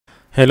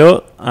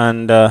Hello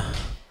and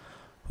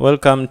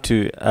welcome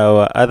to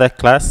our other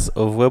class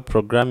of web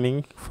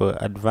programming for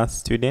advanced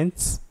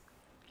students.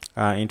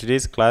 In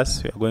today's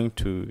class, we are going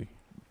to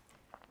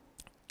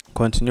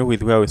continue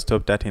with where we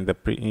stopped at in the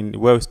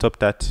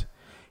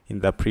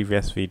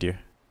previous video.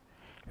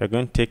 We are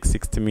going to take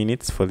 60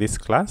 minutes for this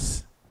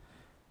class,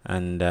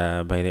 and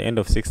by the end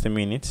of 60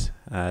 minutes,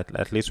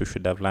 at least we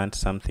should have learned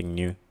something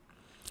new.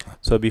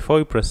 So before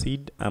we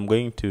proceed, I'm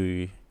going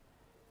to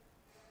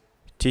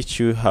teach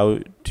you how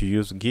to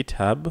use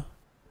GitHub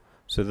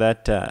so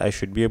that I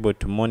should be able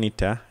to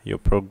monitor your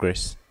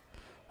progress.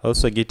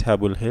 Also, GitHub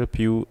will help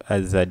you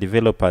as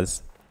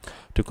developers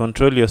to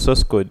control your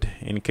source code.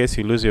 In case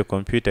you lose your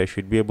computer, you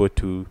should be able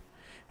to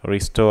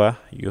restore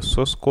your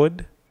source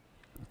code,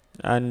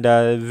 and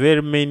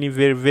very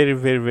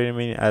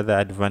many other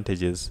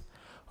advantages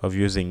of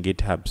using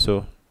GitHub.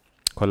 So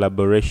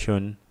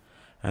collaboration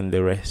and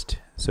the rest.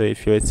 So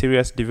if you're a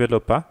serious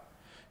developer,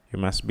 you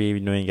must be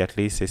knowing at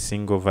least a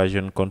single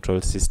version control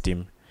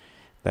system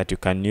that you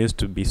can use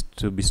to be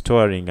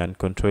storing and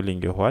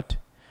controlling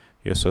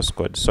your source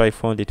code. So I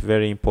found it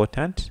very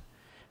important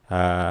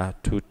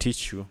to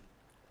teach you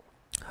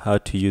how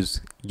to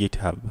use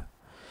GitHub.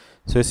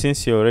 So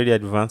since you're already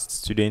advanced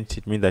student,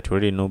 it means that you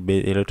already know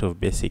a lot of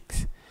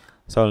basics.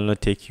 So I'll not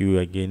take you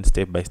again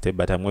step by step,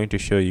 but I'm going to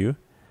show you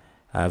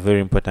very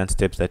important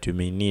steps that you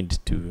may need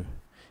to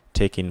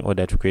take in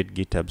order to create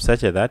GitHub,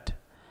 such that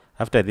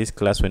after this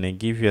class, when I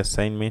give you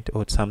assignment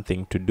or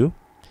something to do,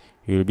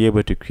 you will be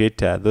able to create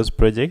those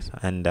projects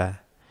and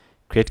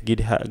create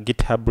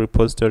GitHub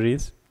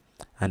repositories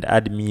and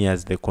add me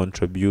as the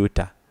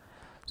contributor,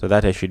 so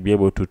that I should be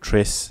able to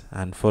trace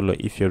and follow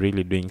if you're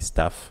really doing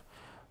stuff,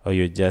 or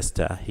you're just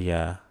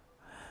here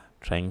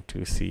trying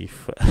to see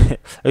if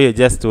or you're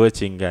just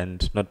watching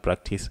and not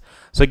practice.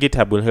 So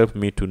GitHub will help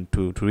me to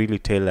really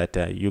tell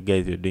that you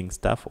guys are doing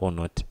stuff or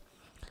not.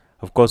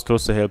 Of course, it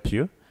also help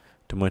you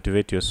to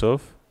motivate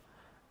yourself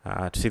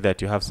to see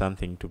that you have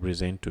something to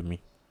present to me.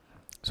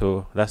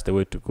 So that's the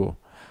way to go.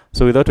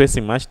 So without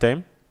wasting much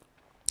time,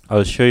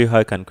 I'll show you how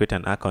you can create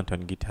an account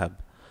on GitHub.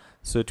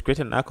 So to create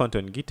an account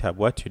on GitHub,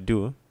 what you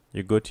do,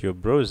 you go to your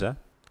browser,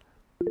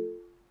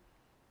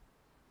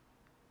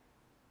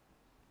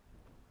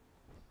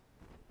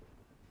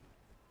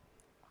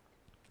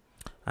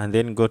 and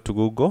then go to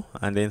Google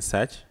and then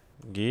search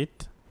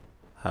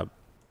GitHub.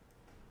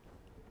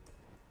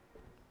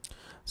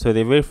 So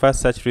the very first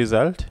search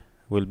result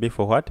will be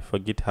for what? For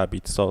GitHub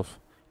itself,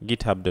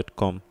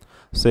 github.com.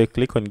 So you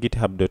click on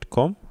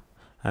github.com,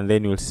 and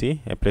then you'll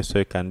see a place where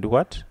you can do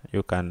what?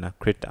 You can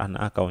create an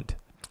account.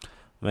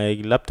 My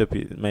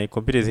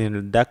computer is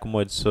in dark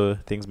mode, so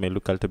things may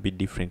look a little bit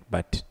different,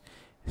 but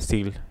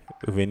still,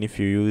 even if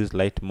you use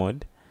light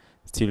mode,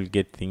 still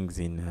get things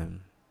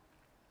in.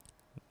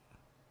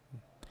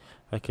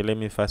 Okay, let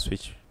me first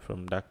switch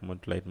from dark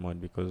mode to light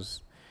mode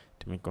because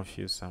it may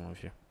confuse some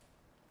of you.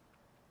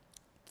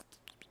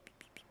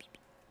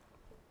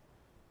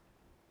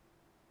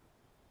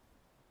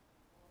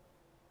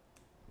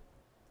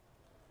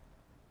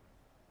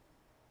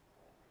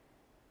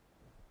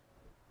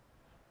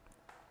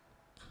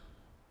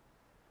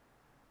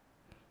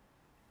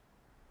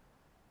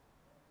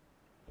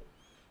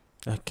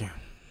 Okay,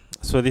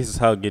 so this is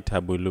how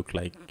GitHub will look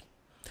like.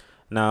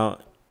 Now,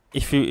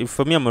 if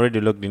for me, I'm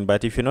already logged in,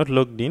 but if you're not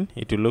logged in,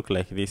 it will look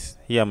like this.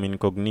 Here I'm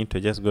incognito.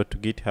 Just go to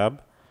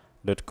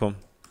github.com.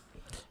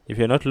 If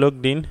you're not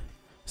logged in,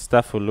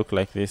 stuff will look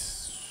like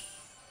this.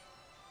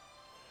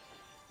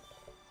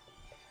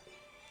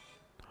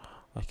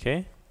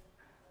 Okay,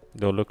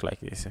 they'll look like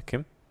this.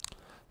 Okay,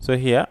 so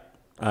here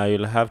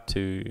you'll have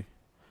to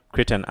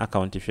create an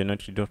account. If you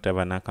don't have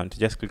an account,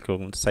 just click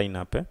on sign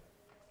up.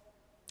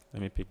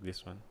 Let me pick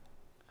this one.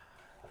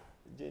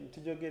 I'm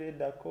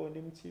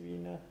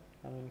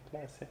in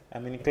class.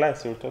 I'm in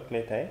class. We'll talk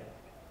later.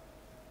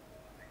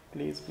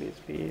 Please.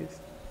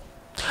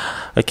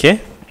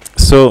 Okay.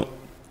 So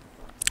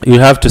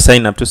you have to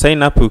sign up. To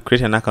sign up, you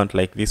create an account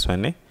like this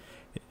one.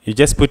 You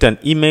just put an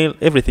email.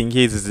 Everything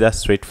here is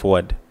just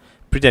straightforward.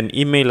 Put an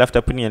email.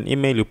 After putting an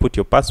email, you put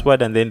your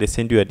password, and then they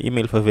send you an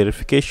email for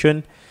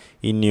verification.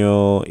 In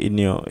your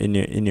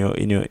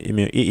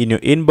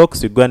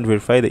inbox, you go and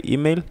verify the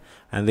email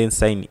and then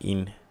sign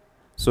in.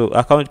 So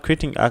account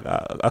creation on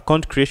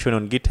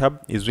GitHub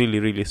is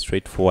really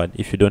straightforward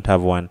if you don't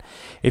have one.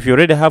 If you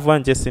already have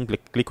one, just simply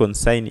click on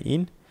sign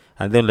in,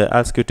 and then they'll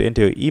ask you to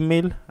enter your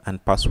email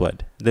and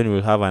password. Then you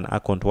will have an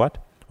account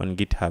on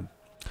GitHub.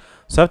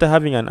 So after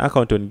having an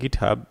account on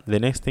GitHub, the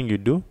next thing you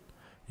do,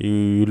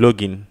 you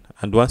log in.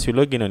 And once you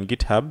log in on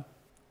GitHub,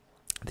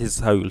 this is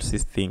how you'll see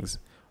things.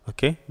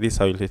 Okay, this is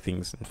how you'll see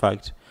things. In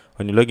fact,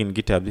 when you log in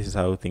GitHub, this is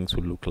how things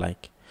will look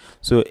like.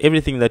 So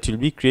everything that you'll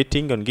be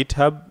creating on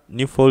GitHub,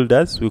 new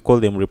folders, we call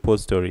them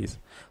repositories.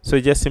 So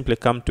you just simply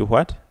come to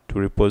what? To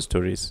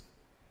repositories.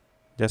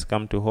 Just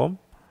come to home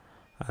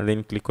and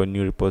then click on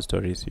new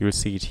repositories. You'll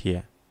see it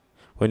here.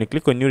 When you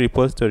click on new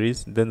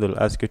repositories, then they'll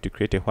ask you to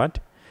create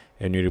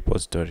a new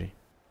repository.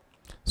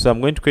 So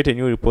I'm going to create a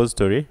new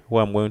repository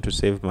where I'm going to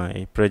save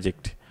my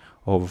project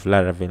of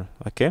Laravel.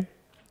 Okay,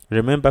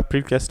 Remember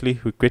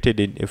previously we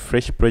created a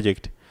fresh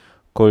project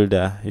called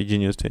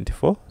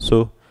News24.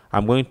 So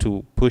I'm going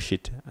to push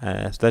it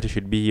so that it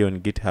should be here on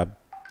GitHub.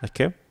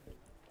 Okay.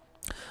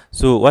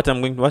 So what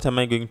am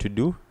I going to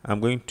do? I'm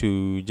going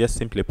to just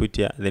simply put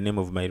here the name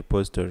of my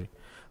repository.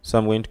 So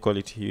I'm going to call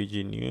it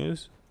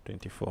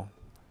News24.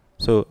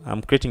 So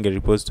I'm creating a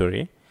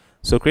repository.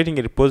 So creating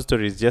a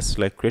repository is just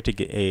like creating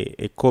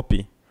a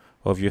copy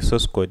of your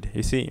source code.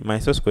 You see, my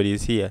source code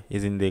is here,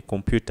 is in the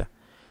computer.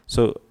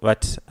 So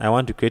what I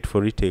want to create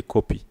for it a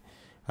copy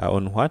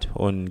on what?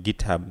 On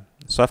GitHub.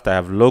 So after I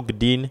have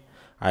logged in,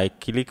 I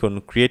click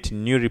on create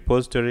new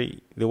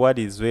repository. The word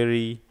is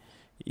very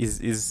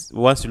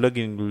once you log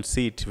in, you'll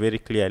see it very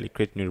clearly,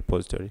 create new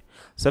repository.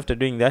 So after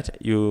doing that,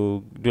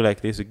 you do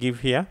like this. You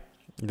give here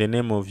the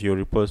name of your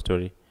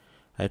repository.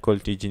 I call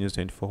it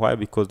News24. Why?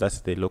 Because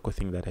that's the local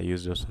thing that I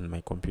use just on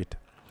my computer.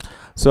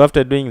 So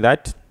after doing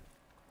that,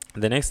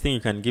 the next thing, you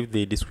can give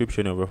the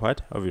description of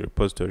your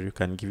repository. You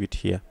can give it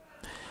here.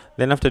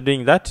 Then after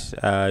doing that,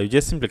 you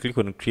just simply click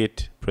on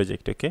create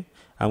project. Okay,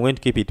 I'm going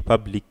to keep it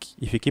public.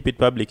 If you keep it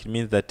public, it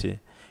means that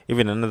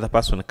even another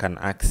person can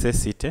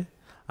access it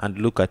and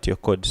look at your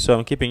code. So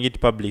I'm keeping it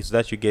public so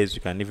that you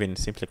can even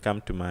simply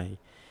come to my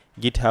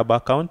GitHub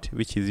account,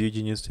 which is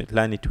News.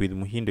 Learn it with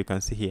Muhindo. You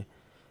can see here.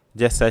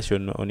 Just search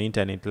on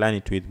internet, learn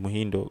it with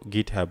Muhindo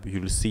GitHub.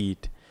 You'll see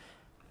it.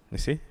 You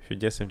see, if you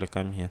just simply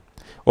come here.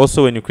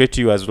 Also, when you create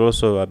yours, will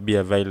also be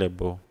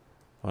available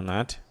on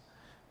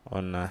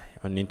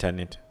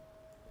internet.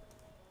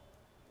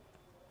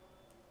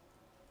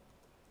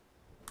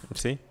 You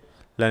see,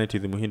 learn it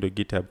with the Muhindo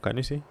GitHub. Can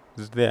you see?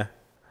 It's there,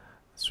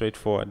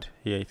 straightforward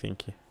here. I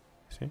think.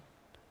 See,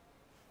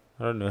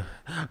 I don't know.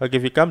 Okay,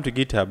 if you come to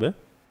GitHub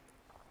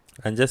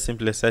and just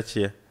simply search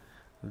here,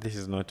 this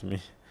is not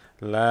me.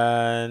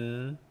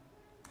 Learn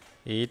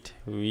it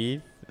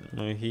with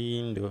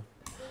Muhindo.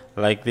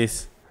 Like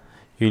this,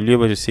 you'll be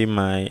able to see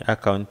my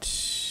account.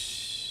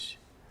 It's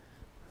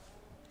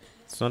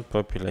not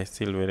popular, it's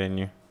still very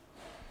new.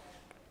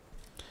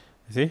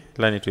 See,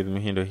 learn it with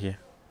Muhindo here.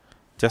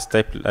 Just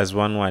type as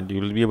one word,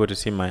 you'll be able to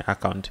see my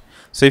account.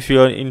 So if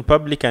you're in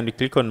public and you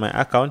click on my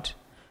account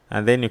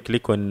and then you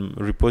click on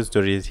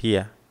repositories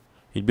here,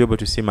 you'll be able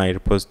to see my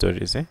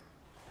repositories.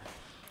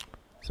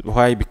 So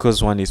why?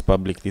 Because one is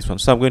public, this one.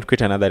 So I'm going to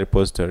create another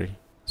repository.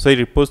 So a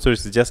repository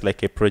is just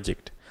like a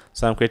project.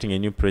 So I'm creating a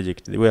new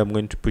project where I'm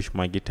going to push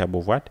my GitHub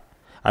of what?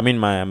 I mean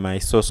my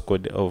source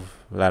code of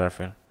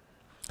Laravel.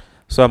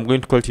 So I'm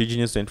going to call it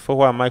News24.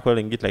 Why am I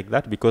calling it like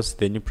that? Because it's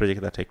the new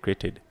project that I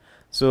created.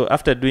 So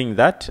after doing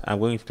that, I'm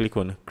going to click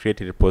on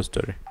create a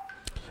repository.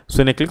 So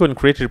when I click on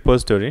create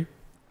repository,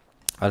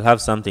 I'll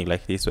have something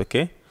like this,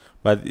 okay?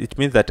 But it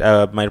means that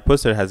my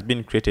repository has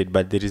been created,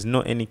 but there is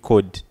no any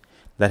code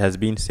that has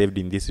been saved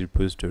in this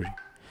repository.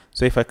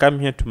 So if I come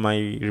here to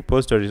my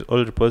repositories,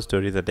 all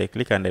repositories, that I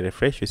click and I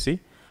refresh, you see,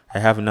 I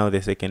have now the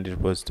second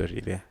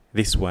repository there,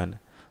 this one.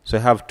 So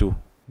I have two,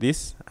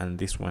 this and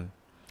this one.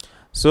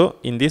 So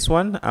in this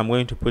one, I'm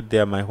going to put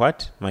there my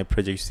my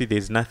project. You see,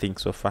 there's nothing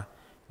so far.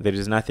 There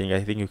is nothing.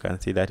 I think you can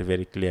see that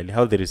very clearly,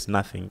 how there is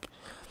nothing.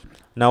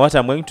 Now what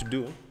I'm going to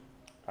do,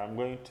 I'm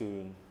going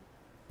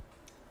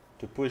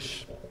to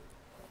push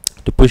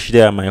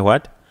there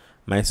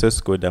my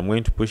source code. I'm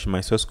going to push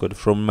my source code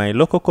from my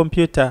local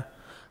computer.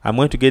 I'm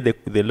going to get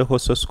the local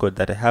source code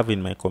that I have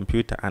in my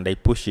computer and I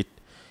push it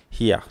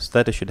here so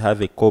that I should have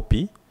a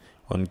copy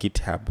on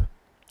GitHub.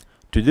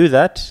 To do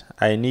that,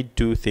 I need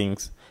two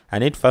things. I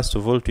need first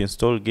of all to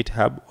install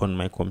GitHub on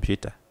my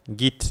computer,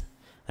 Git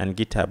and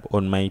GitHub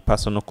on my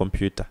personal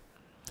computer.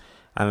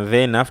 And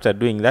then after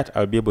doing that,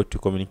 I'll be able to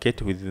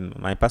communicate with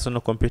my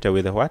personal computer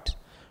with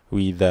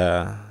with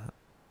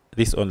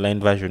this online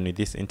version, with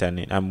this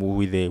internet,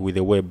 with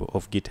the web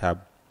of GitHub.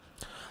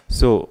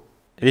 So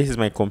this is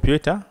my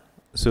computer.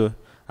 So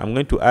I'm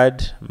going to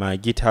add my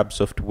GitHub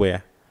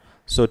software.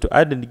 So to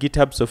add the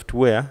GitHub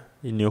software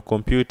in your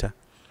computer,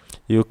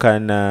 you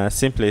can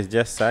simply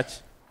just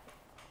search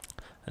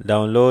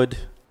download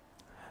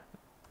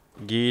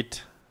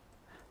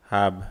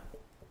GitHub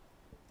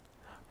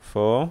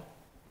for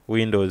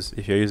Windows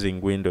if you're using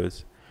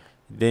Windows.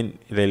 Then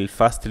the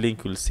first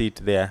link, you'll see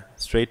it there,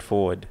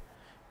 straightforward.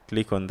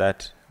 Click on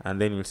that and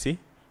then you'll see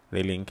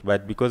the link.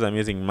 But because I'm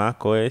using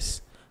Mac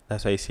OS,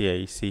 that's why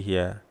I see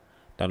here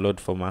download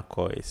for Mac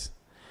OS.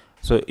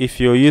 So if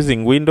you're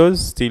using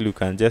Windows, still you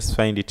can just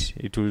find it.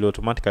 It will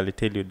automatically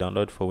tell you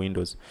download for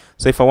Windows.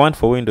 So if I want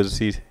for Windows,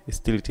 see,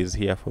 still it is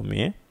here for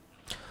me.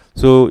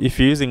 So if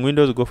you're using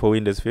Windows, go for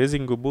Windows. If you're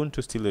using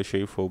Ubuntu, still will show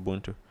you for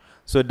Ubuntu.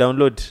 So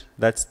download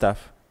that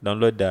stuff.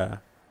 Download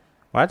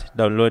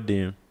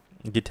Download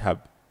GitHub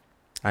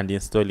and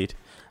install it.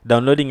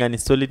 Downloading and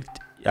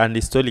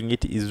installing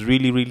it is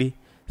really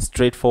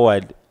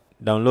straightforward.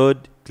 Download,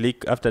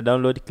 click after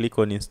download, click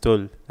on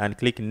install and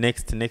click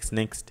next.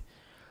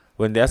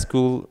 When they ask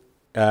you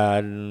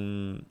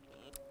add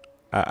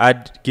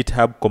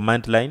GitHub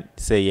command line,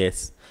 say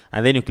yes,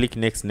 and then you click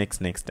next.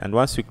 And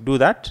once you do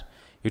that,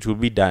 it will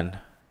be done.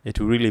 It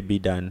will really be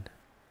done.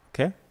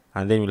 Okay,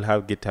 and then you'll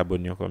have GitHub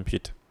on your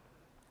computer.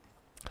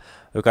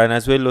 You can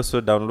as well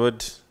also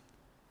download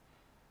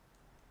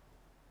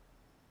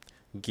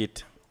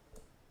Git.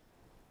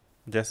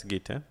 Just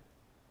Git.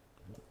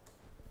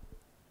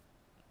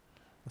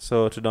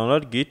 So to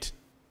download Git,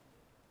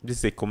 this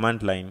is a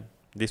command line.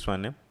 This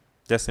one,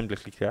 just simply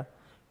click here.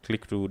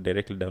 Click to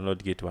directly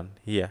download Git one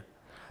here.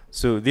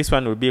 So this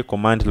one will be a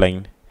command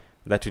line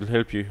that will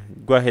help you.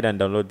 Go ahead and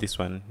download this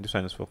one. This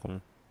one is for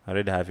I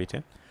already have it.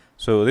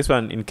 So this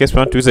one, in case you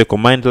want to use a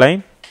command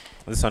line,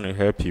 this one will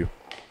help you.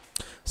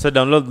 So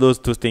download those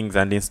two things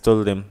and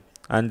install them.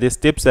 And the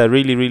steps are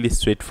really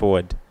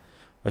straightforward.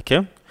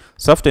 Okay.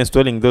 So after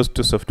installing those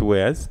two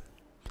softwares,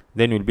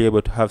 then you'll be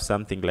able to have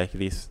something like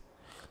this.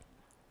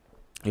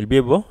 You'll be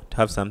able to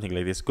have something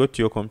like this. Go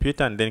to your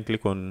computer and then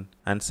click on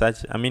and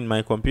search.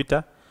 My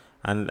computer,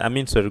 and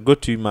go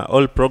to my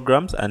all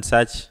programs and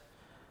search.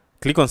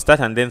 Click on start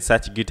and then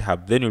search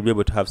GitHub. Then you'll be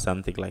able to have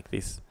something like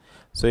this.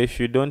 So if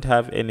you don't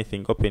have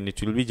anything open,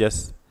 it will be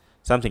just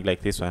something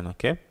like this one.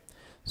 Okay.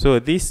 So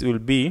this will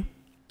be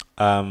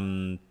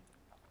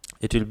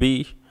it will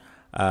be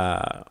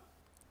a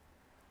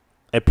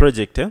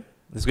project.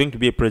 It's going to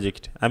be a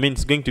project.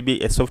 It's going to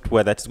be a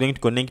software that's going to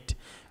connect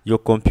your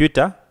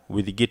computer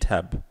with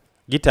GitHub.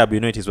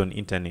 GitHub, it is on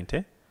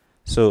internet.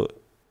 So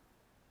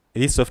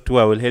this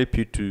software will help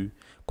you to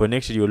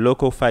connect your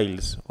local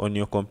files on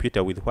your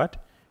computer with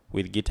what?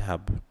 With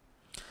GitHub.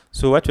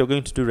 So what we're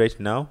going to do right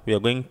now, we are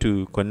going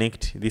to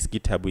connect this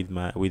GitHub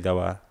with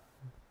our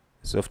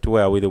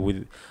software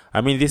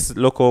this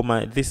local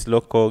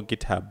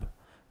GitHub,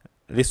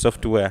 this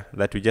software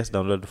that we just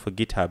downloaded for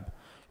GitHub.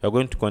 We're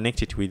going to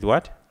connect it with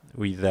what?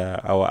 With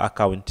our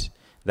account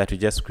that we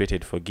just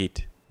created for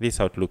Git. This is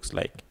how it looks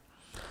like.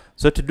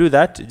 So to do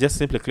that, just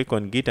simply click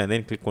on Git and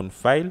then click on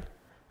File.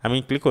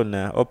 Click on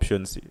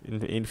Options.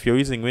 If you're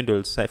using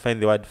Windows,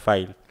 find the word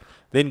File.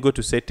 Then go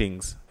to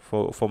Settings.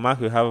 For Mac,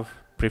 you have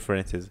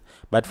Preferences.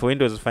 But for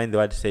Windows, find the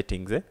word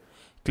Settings.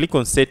 Click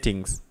on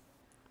Settings.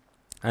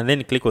 And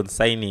then click on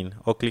Sign In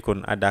or click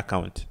on Add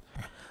Account.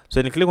 So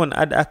when you click on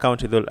Add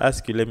Account, they'll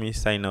ask you, let me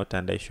sign out,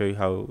 and I show you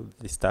how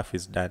this stuff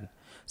is done.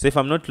 So if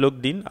I'm not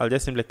logged in, I'll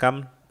just simply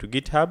come to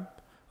GitHub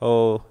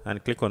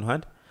and click on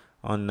what?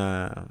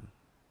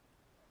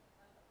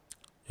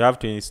 You have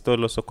to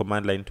install also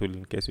command line tool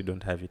in case you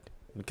don't have it.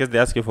 In case they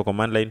ask you for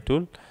command line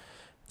tool,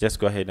 just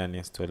go ahead and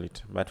install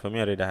it. But for me,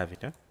 I already have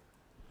it.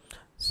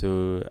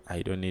 So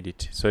I don't need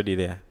it. Sorry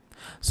there.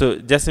 So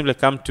just simply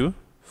come to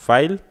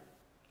File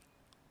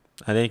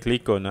and then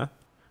click on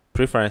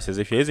Preferences.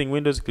 If you're using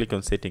Windows, click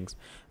on Settings.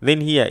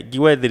 Then here,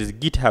 where there is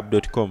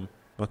github.com,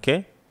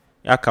 okay?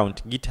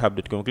 Account,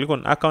 github.com. Click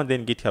on Account,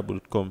 then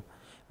github.com.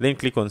 Then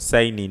click on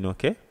Sign In,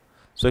 okay?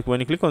 So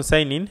when you click on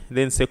Sign In,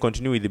 then say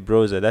Continue with the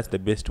browser. That's the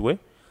best way.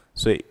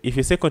 So if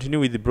you say Continue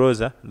with the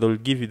browser, they'll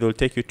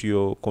take you to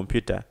your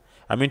computer.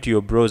 To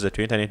your browser,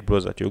 to your internet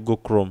browser, to your Google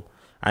Chrome.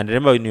 And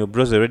remember, in your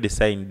browser already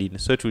signed in.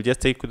 So it will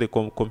just take you to the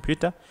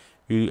computer.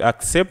 You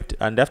accept,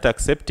 and after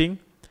accepting,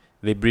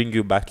 they bring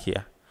you back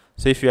here.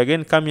 So if you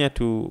again come here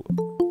to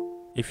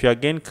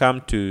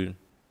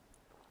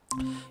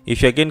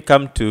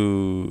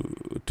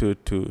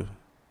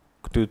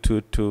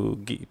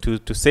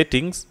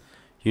settings,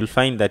 you'll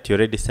find that you're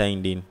already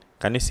signed in.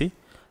 Can you see?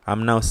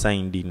 I'm now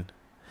signed in.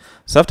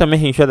 So after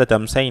making sure that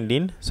I'm signed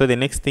in, so the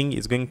next thing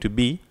is going to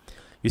be,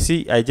 you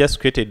see, I just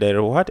created a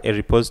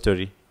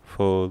repository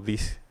for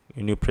this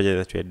new project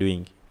that we are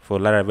doing for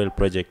Laravel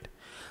project.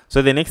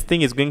 So the next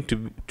thing is going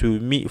to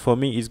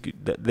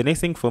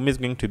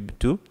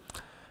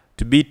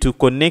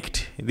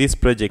connect this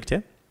project,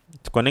 to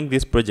connect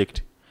this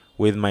project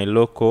with my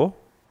local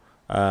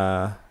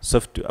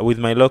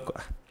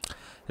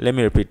let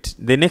me repeat.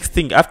 The next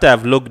thing, after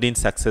I've logged in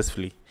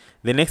successfully,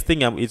 the next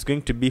thing is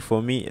going to be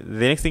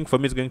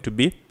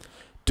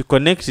to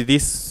connect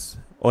this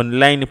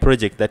online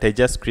project that I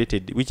just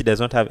created, which does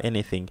not have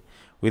anything,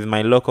 with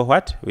my local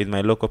with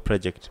my local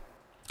project.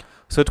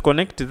 So to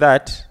connect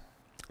that,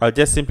 I'll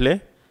just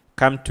simply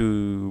come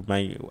to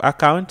my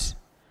account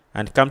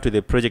and come to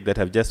the project that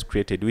I've just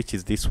created, which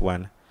is this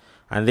one.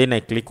 And then I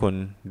click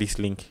on this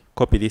link,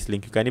 copy this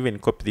link. You can even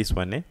copy this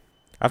one.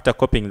 After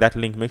copying that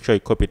link, make sure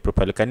you copy it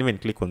properly. You can even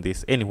click on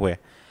this anywhere.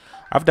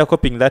 After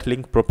copying that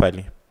link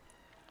properly,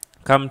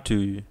 come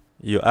to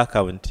your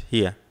account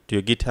here, to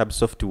your GitHub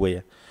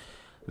software.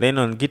 Then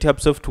on GitHub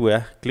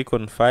software, click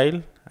on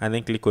File and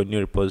then click on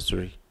New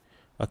Repository.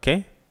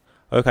 Okay?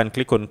 Or you can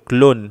click on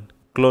Clone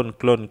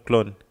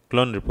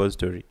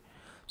Repository.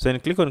 So when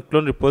you click on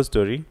Clone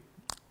Repository,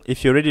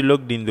 if you're already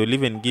logged in, they'll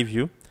even give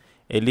you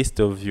a list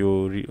of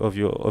your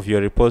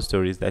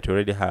repositories that you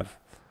already have.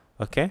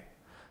 Okay?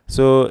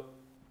 So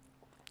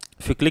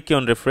if you click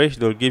on Refresh,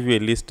 they'll give you a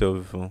list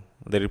of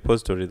the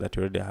repositories that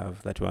you already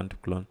have that you want to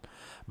clone.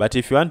 But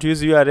if you want to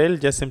use URL,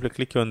 just simply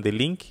click on the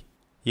link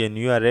here in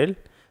URL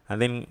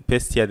and then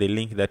paste here the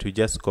link that we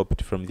just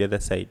copied from the other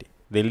side.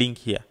 The link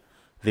here.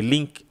 The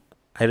link,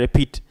 I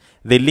repeat,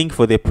 the link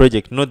for the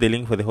project, not the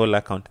link for the whole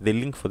account. The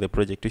link for the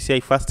project. You see, I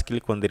first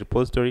click on the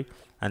repository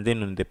and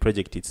then on the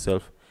project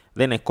itself.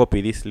 Then I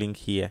copy this link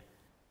here.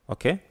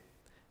 Okay?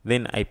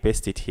 Then I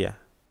paste it here.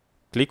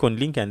 click on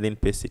link and then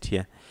paste it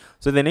here.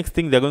 So the next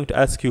thing they're going to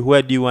ask you,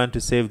 where do you want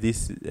to save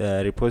this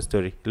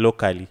repository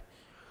locally?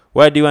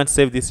 Where do you want to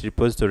save this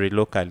repository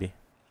locally?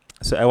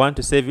 So I want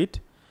to save it.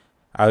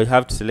 I will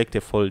have to select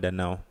a folder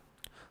now.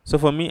 So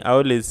for me, I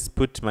always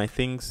put my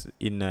things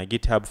in a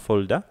GitHub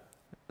folder.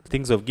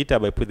 Things of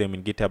GitHub, I put them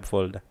in GitHub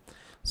folder.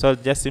 So I'll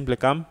just simply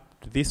come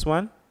to this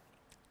one.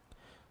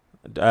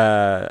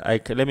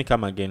 Let me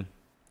come again.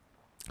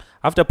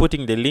 After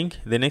putting the link,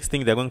 the next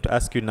thing they're going to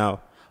ask you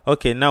now,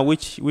 okay, now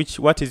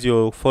what is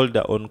your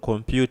folder on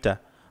computer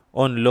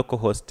on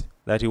localhost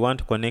that you want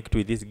to connect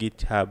with this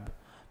GitHub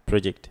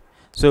project?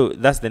 So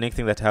that's the next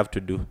thing that I have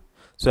to do.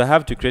 So I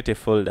have to create a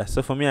folder.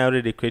 So for me, I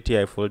already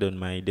created a folder on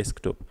my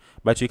desktop,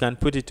 but you can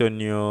put it on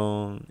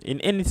your in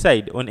any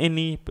side, on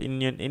any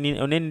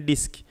on any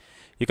disk.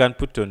 You can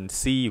put on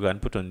C, you can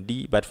put on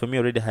D, but for me,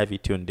 I already have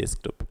it on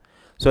desktop.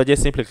 So I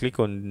just simply click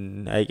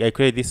on, I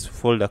create this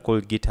folder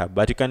called GitHub,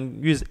 but you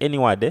can use any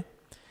word.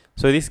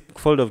 So this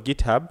folder of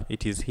GitHub,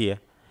 it is here,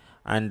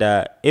 and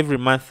every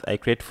month I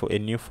create for a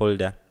new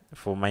folder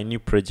for my new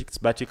projects.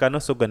 But you can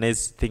also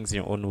organize things in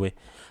your own way.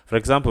 For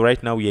example,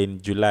 right now we are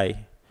in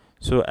July.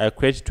 So I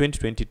create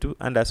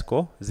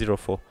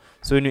 2022_04.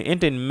 So when you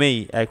enter in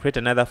May, I create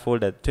another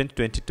folder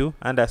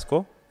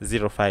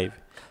 2022_05.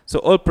 So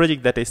all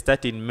projects that I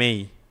start in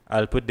May,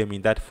 I'll put them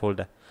in that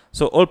folder.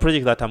 So all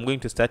projects that I'm going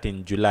to start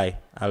in July,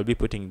 I'll be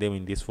putting them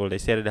in this folder. I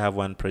already have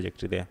one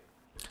project there.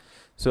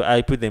 So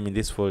I put them in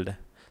this folder.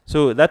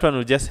 So that one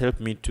will just help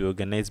me to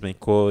organize my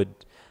code.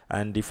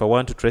 And if I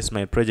want to trace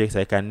my projects,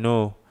 I can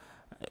know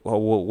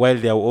while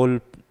they are all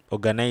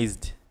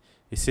organized.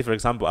 You see, for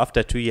example,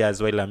 after 2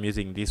 years, while I'm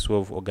using this way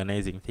of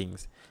organizing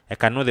things, I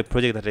can know the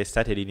project that I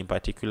started in a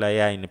particular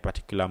year, in a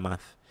particular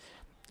month.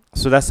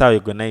 So that's how I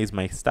organize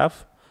my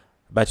stuff.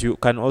 But you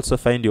can also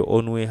find your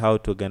own way how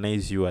to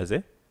organize yours.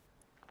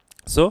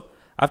 So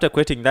after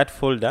creating that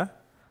folder,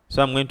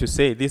 so I'm going to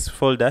say this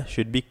folder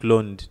should be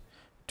cloned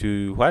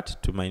to what?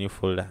 To my new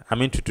folder. I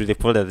mean to the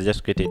folder that I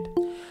just created.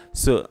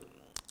 So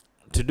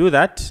to do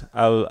that,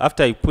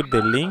 after I put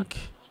the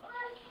link,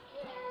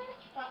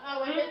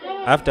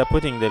 after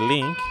putting the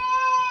link,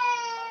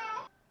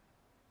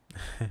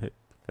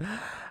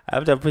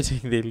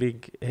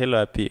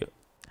 hello Apio.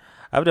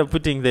 After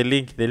putting the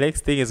link, the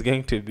next thing is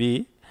going to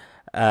be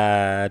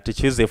to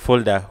choose a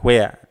folder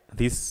where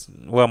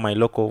my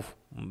local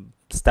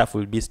stuff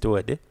will be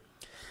stored.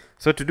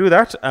 So to do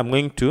that, I'm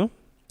going to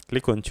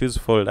click on choose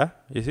folder.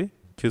 You see,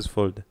 choose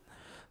folder.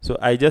 So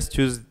I just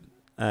choose,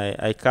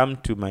 I come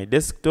to my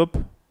desktop,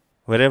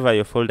 wherever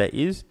your folder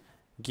is,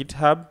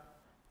 GitHub,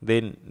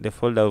 then the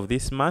folder of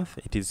this month,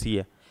 it is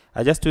here.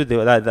 I just choose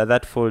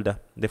that folder,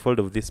 the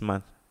folder of this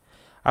month.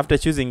 After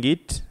choosing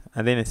it,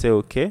 and then I say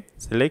okay,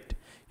 select,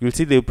 you'll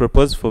see they will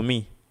propose for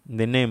me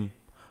the name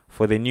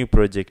for the new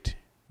project,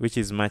 which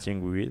is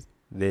matching with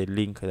the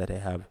link that I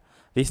have.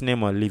 This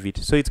name I'll leave it.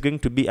 So it's going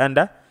to be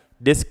under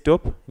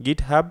desktop,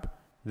 GitHub,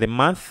 the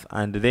month,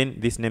 and then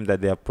this name that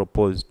they have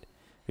proposed,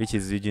 which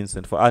is Eugene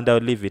for. And I'll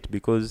leave it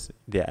because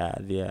they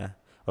are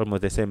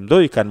almost the same. Though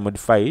you can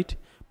modify it,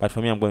 but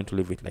for me, I'm going to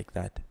leave it like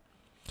that.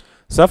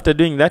 So after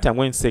doing that, I'm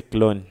going to say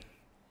clone.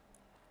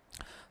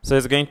 So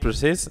it's going to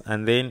process,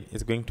 and then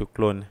it's going to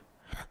clone.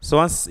 So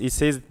once it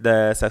says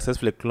the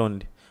successfully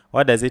cloned,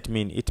 what does it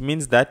mean? It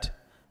means that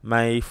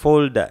my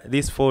folder,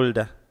 this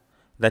folder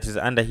that is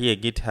under here,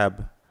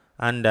 GitHub,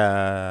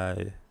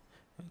 under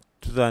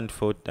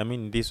 2004, I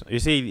mean this, you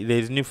see there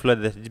is new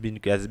folder that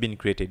has been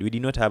created. We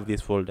did not have this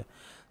folder.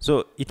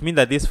 So it means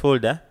that this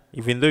folder,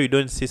 even though you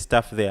don't see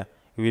stuff there,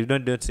 you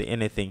don't see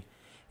anything,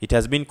 it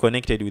has been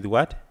connected with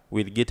what?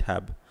 With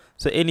GitHub.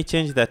 So any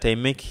change that I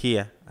make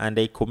here, and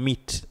I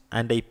commit,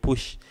 and I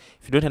push,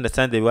 if you don't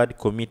understand the word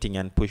committing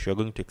and push, we're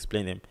going to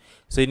explain them.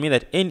 So it means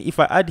that if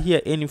I add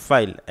here any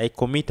file, I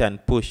commit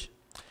and push,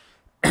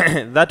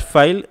 that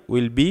file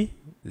will be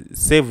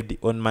saved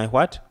on my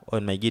what?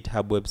 On my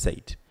GitHub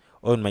website,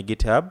 on my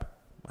GitHub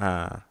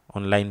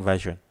online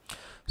version.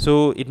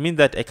 So it means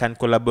that I can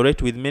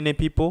collaborate with many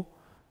people.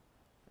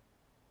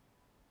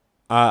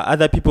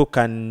 Other people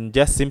can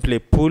just simply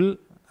pull.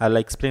 I'll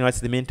explain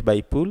what's meant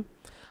by pull.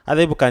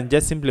 Other people can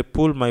just simply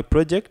pull my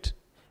project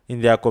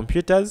in their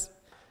computers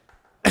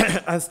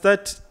and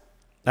start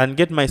and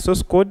get my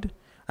source code,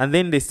 and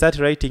then they start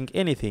writing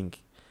anything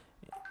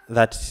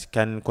that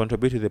can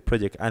contribute to the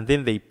project, and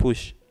then they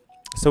push.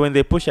 So when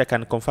they push, I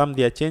can confirm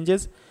their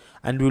changes,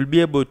 and we'll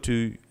be able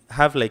to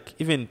have like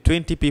even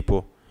 20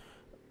 people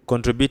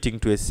contributing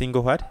to a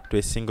single to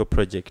a single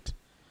project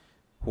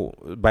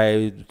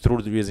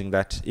through using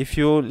that. If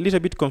you're a little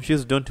bit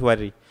confused, don't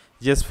worry.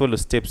 Just follow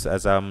steps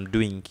as I'm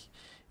doing.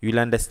 You'll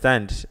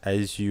understand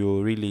as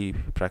you're really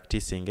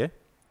practicing.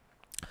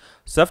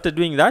 So after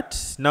doing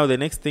that, now the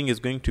next thing is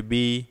going to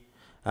be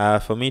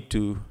for me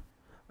to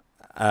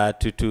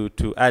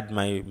add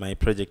my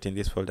project in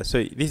this folder.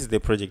 So this is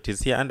the project.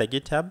 It's here under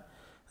GitHub,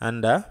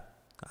 under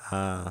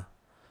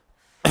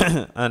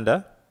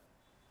under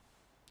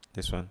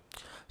this one.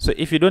 So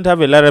if you don't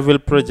have a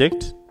Laravel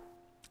project,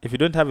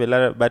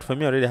 but for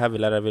me I already have a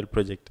Laravel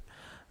project,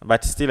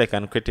 but still I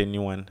can create a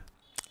new one.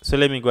 So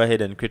let me go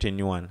ahead and create a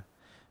new one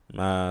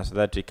so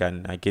that we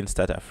can again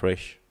start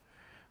afresh.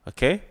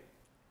 Okay,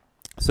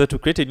 so to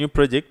create a new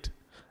project,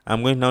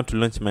 I'm going now to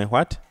launch my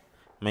what?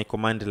 My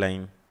command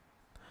line.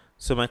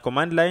 So my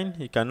command line,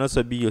 it can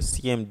also be your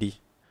CMD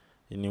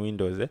in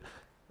Windows.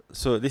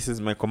 So this is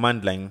my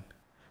command line.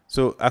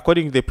 So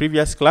according to the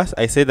previous class,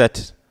 I said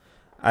that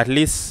at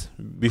least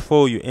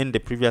before you end the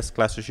previous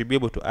class, you should be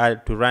able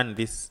to run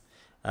this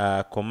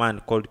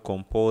command called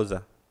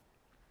composer.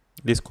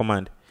 This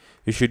command,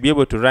 you should be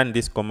able to run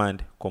this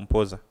command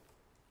composer.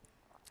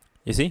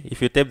 You see,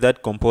 if you type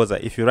that composer,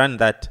 if you run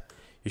that,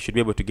 you should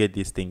be able to get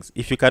these things.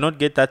 If you cannot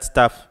get that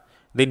stuff,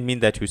 then it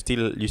means that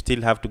you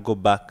still have to go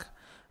back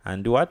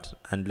and do what?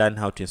 And learn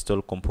how to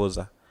install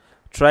composer.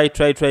 Try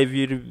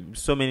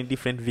so many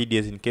different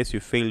videos in case you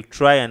fail.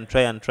 Try and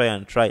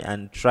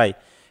try,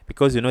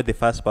 because you're not the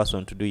first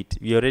person to do it.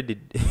 You already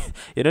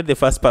you're not the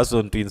first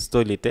person to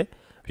install it.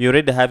 We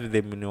already have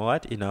them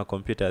in our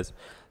computers.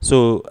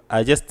 So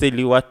I just tell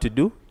you what to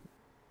do.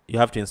 You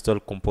have to install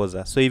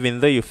composer. So even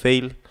though you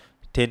fail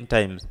 10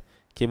 times,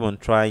 keep on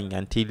trying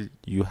until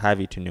you have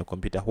it in your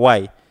computer.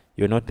 Why?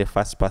 You're not the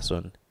first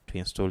person to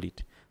install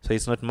it. So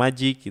it's not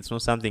magic, it's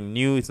not something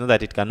new, it's not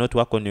that it cannot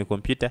work on your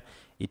computer.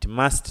 It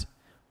must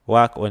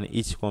work on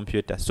each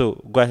computer. So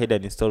go ahead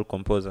and install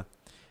composer.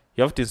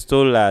 You have to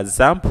install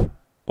XAMPP,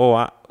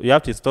 or you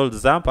have to install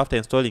XAMPP. After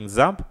installing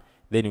XAMPP,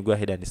 then you go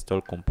ahead and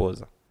install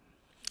composer.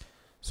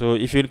 So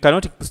if you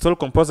cannot install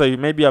composer, you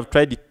maybe have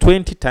tried it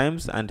 20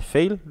 times and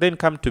fail, then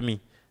come to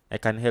me. I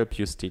can help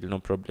you still, no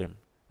problem.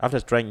 After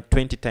trying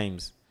 20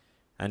 times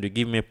and you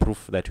give me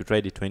proof that you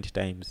tried it 20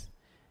 times,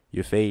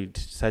 you failed,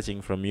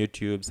 searching from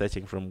YouTube,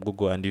 searching from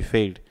Google, and you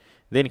failed,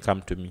 then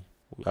come to me.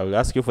 I will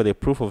ask you for the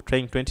proof of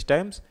trying 20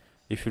 times.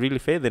 If you really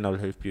fail, then I will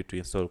help you to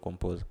install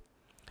composer.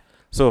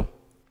 So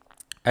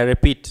I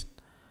repeat,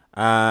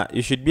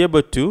 you should be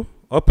able to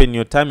open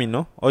your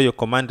terminal or your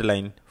command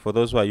line for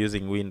those who are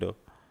using Windows.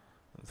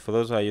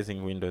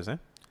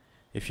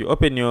 If you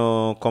open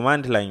your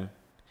command line,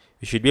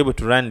 you should be able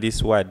to run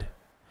this word,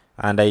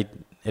 and I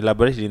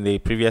elaborated in the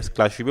previous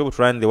class. You should be able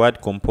to run the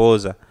word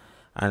composer,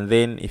 and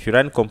then if you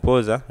run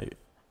composer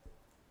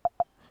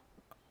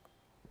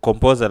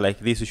like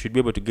this, you should be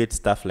able to get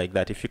stuff like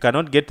that. If you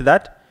cannot get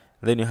that,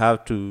 then you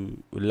have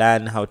to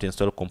learn how to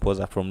install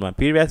composer from my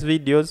previous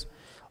videos,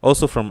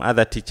 also from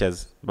other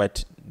teachers,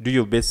 but do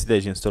your best to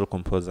install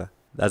composer.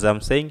 As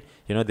I'm saying,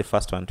 you're not the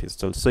first one to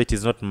install, so it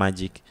is not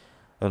magic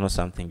or not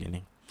something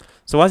unique.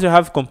 So once you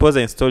have composer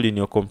installed in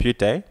your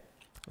computer,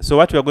 so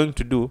what we are going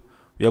to do,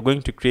 we are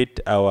going to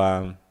create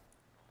our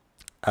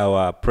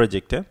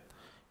project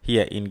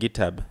here in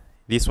GitHub.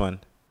 This one,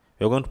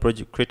 we are going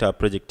to create our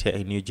project here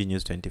in New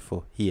Genius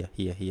 24. Here.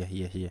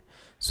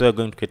 So we're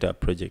going to create our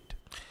project.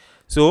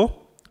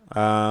 So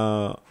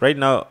right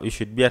now you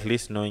should be at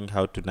least knowing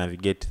how to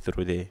navigate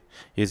through the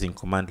using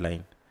command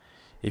line.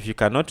 If you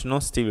cannot know,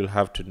 still you'll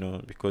have to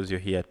know, because you're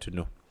here to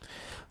know.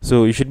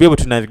 So you should be able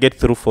to navigate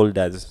through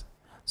folders.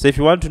 So if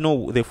you want to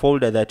know the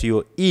folder that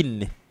you're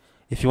in,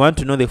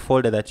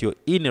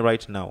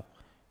 right now,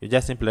 you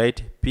just simply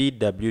write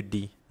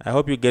pwd. I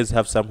hope you guys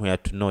have somewhere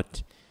to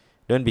note.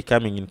 Don't be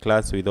coming in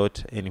class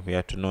without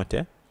anywhere to note.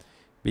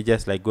 Be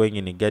just like going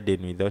in a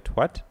garden without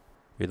what?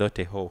 Without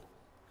a hole.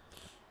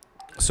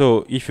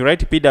 So if you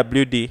write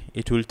pwd,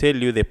 it will tell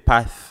you the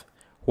path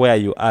where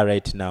you are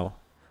right now.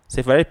 So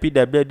if I write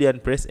pwd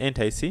and press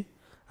enter, I see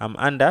I'm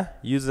under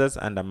users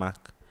under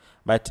Mac.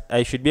 But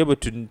I should be able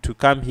to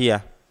come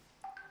here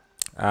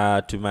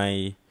to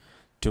my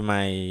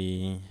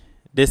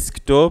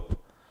desktop,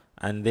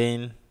 and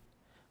then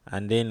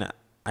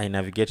I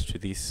navigate to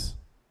this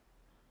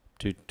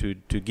to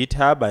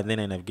GitHub, and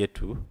then I navigate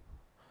to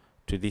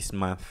this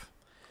math.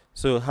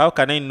 So how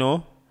can I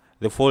know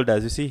the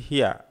folders? You see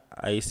here,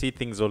 I see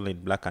things only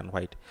in black and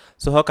white.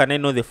 So how can I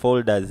know the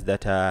folders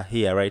that are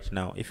here right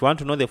now? If you want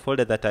to know the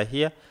folders that are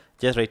here,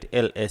 just write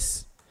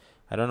ls.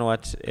 I don't know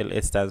what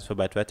ls stands for,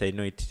 but what I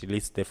know, it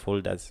lists the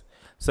folders.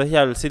 So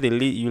here you'll see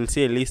you'll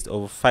see a list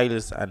of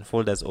files and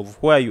folders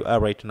of where you are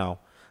right now.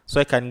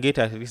 So I can get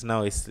at least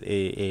now is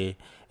a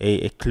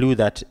clue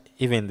that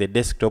even the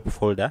desktop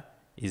folder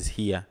is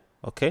here.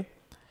 Okay.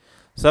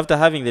 So after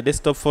having the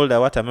desktop folder,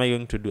 what am I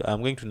going to do?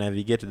 I'm going to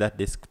navigate to that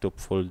desktop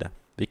folder,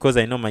 because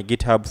I know my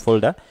GitHub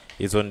folder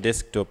is on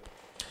desktop.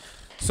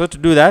 So to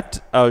do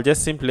that, I'll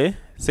just simply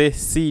say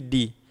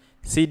cd.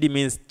 Cd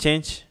means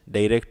change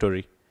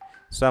directory.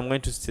 So I'm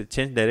going to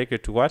change directory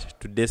to what?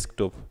 To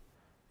desktop.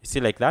 You see,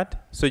 like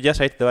that. So just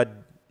write the word,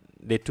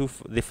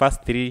 the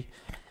first three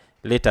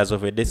letters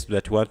of a desktop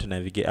that you want to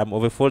navigate,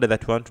 of a folder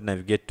that you want to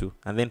navigate to,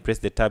 and then press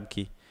the tab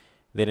key.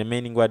 The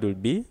remaining word will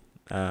be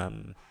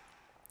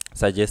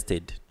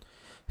suggested.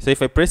 So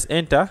if I press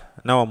enter,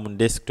 now I'm on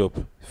desktop.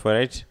 If I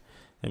write,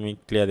 let me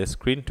clear the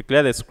screen. To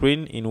clear the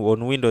screen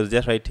on Windows,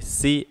 just write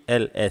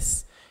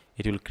CLS.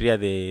 It will clear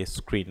the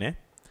screen.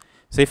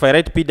 So if I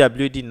write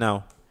pwd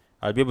now,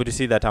 I'll be able to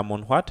see that I'm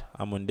on what?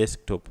 I'm on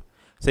desktop.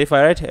 So if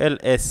I write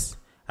ls,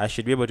 I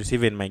should be able to see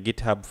even my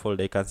GitHub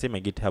folder. You can see my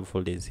GitHub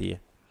folder is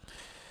here.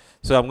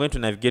 So I'm going to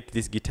navigate to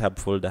this GitHub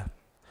folder.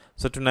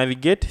 So to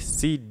navigate,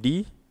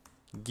 cd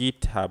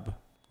GitHub.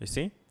 You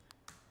see,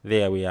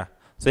 there we are.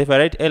 So if I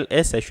write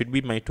ls, I should be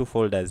my two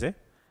folders.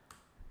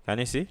 Can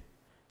you see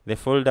the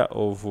folder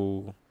of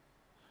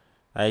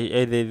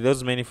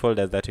those many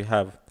folders that we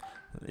have?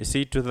 You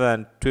see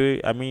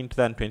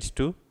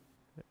 2022.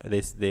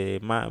 There's the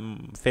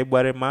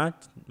February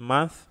month,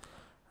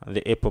 and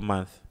the April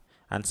month,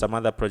 and some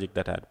other project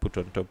that I had put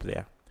on top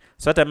there.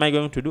 So what am I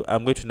going to do?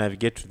 I'm going to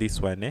navigate to this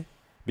one,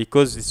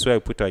 because this is where I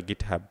put our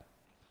GitHub.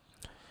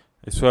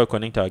 This is where I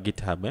connect our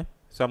GitHub.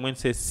 So I'm going to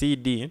say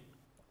cd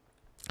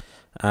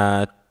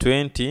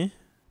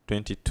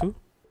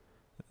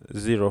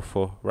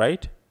 2022-04,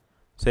 right?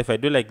 So if I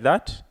do like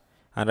that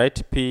and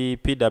write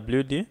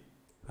pwd,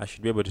 I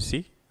should be able to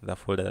see the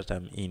folder that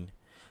I'm in.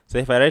 So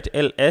if I write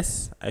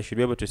ls, I should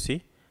be able to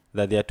see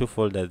that there are two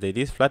folders. There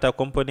is Flutter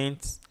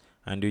components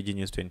and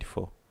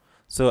UGNews24.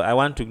 So I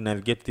want to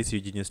navigate this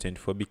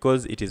UGNews24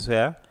 because it is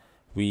where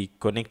we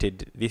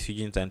connected this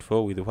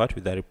UGNews24 with what?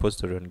 With the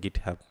repository on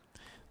GitHub.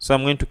 So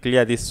I'm going to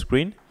clear this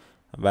screen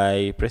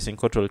by pressing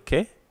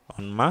Ctrl-K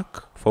on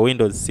Mac. For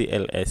Windows,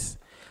 CLS.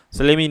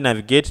 So let me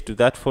navigate to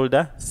that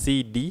folder,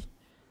 cd,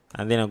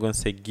 and then I'm going to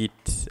say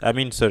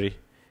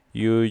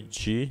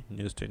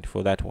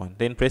UGNews24, that one.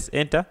 Then press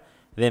enter.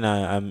 Then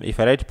if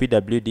I write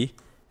pwd,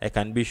 I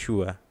can be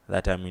sure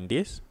that I'm in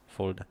this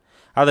folder.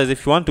 Otherwise,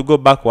 if you want to go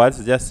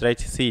backwards, just write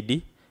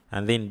cd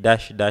and then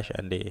dash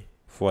and the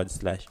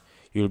 /.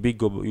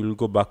 You'll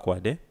go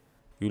backward.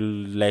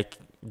 You'll like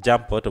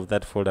jump out of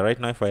that folder. Right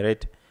now, if I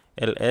write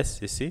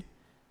ls, you see,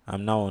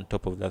 I'm now on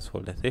top of that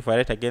folder. So if I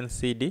write again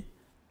cd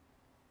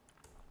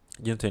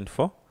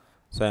June24,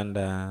 so and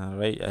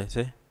I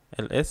say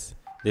ls,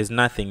 there's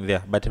nothing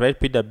there. But write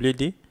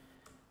pwd,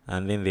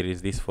 and then there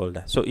is this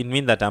folder. So it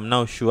means that I'm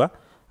now sure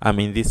I'm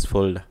in this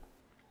folder.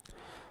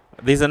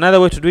 There's another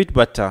way to do it,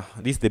 but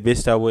this is the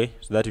best way,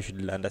 so that you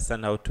should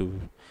understand how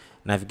to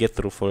navigate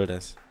through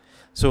folders.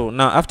 So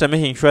now, after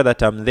making sure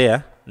that I'm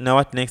there, now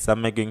what next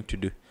am I going to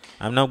do?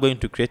 I'm now going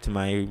to create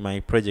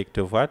my project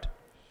of what?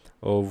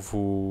 Of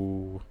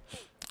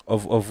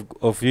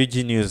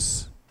UG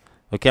News.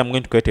 Okay, I'm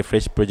going to create a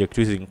fresh project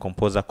using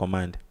composer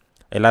command,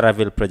 a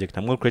Laravel project.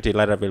 I'm going to create a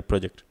Laravel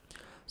project.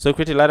 So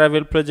create a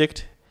Laravel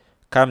project.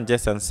 Come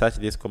just and search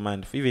this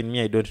command. Even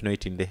me, I don't know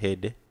it in the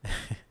head,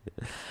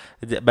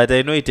 but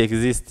I know it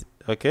exists.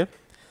 Okay,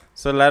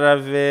 so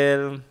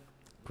Laravel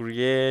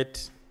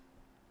create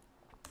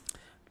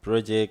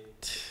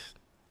project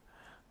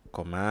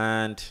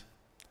command.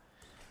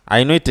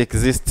 I know it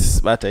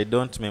exists, but I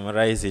don't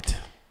memorize it.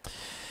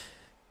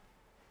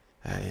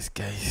 These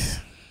guys.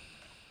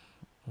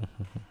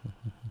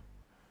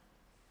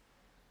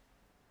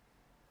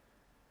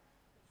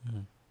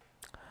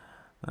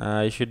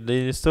 You should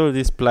install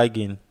this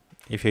plugin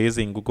if you're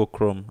using Google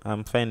Chrome.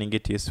 I'm finding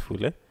it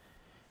useful. It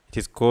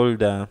is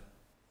called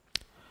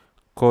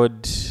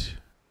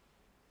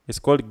It's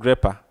called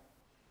Grepper.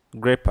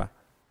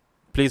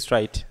 Please try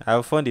it.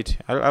 I've found it.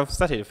 I've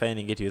started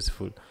finding it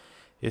useful.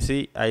 You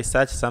see, I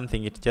search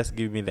something, it just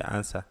gives me the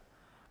answer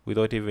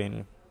without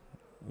even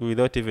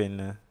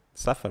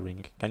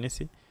suffering. Can you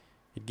see?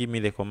 It gives me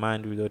the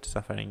command without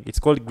suffering. It's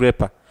called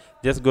Grepper.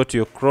 Just go to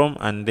your Chrome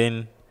and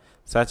then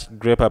search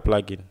Grepper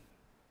plugin.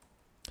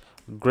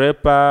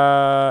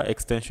 Grepper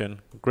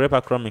extension.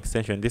 Grepper Chrome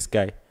extension. This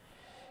guy.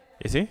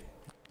 You see?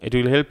 It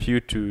will help you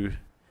to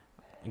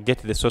get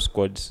the source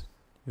codes.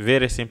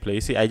 Very simple.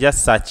 You see, I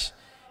just search.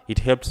 It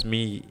helps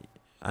me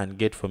and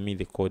get for me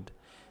the code.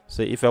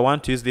 So if I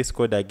want to use this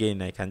code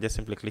again, I can just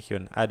simply click here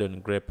on add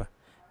on Grepper.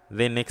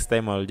 Then next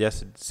time I'll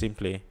just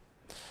simply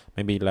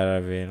maybe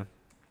Laravel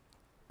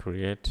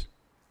create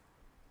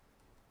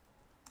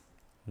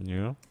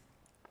new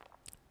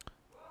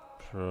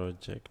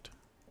project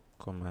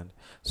command.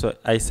 So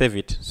I save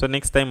it. So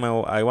next time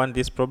I want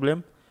this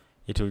problem,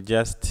 it will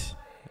just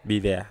be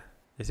there.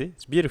 You see,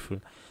 it's beautiful.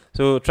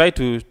 So try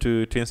to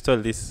install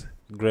this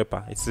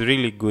Grepper. It's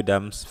really good.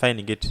 I'm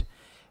finding it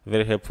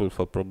very helpful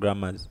for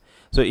programmers.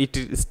 So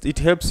it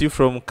helps you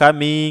from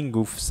coming,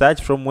 you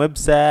search from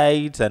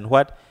websites and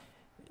what.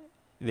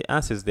 The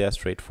answers there are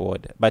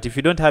straightforward. But if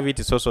you don't have it,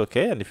 it's also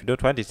okay. And if you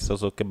don't want it, it's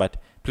also okay. But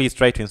please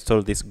try to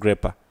install this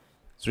Grepper.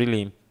 It's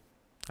really,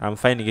 I'm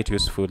finding it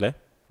useful.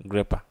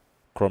 Grepper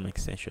Chrome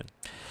extension.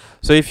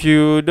 So if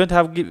you don't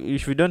have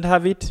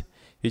it,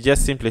 you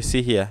just simply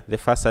see here the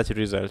first search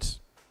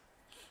results.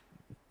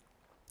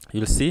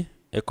 You'll see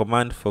a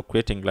command for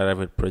creating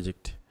Laravel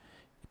project.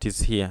 It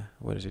is here.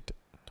 Where is it?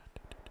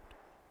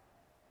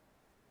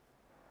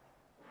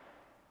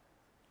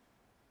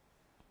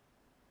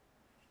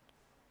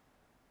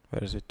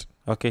 Where is it?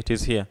 Okay, it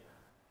is here.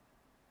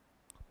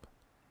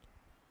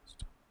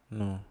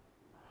 No.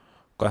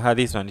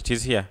 This one, it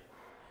is here.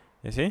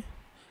 You see?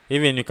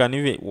 Even you can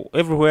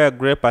everywhere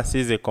Grepper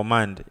sees a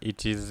command,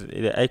 it is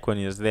the icon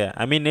is there.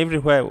 I mean,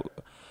 everywhere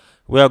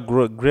where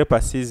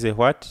Grepper sees a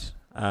what?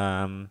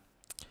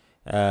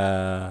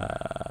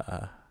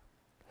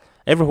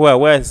 Everywhere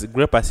where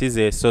Grepper sees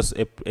a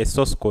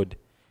source code,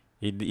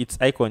 its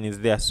icon is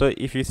there. So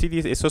if you see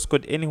this a source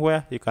code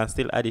anywhere, you can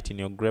still add it in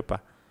your Grepper,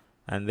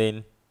 and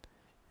then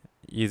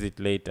use it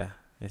later.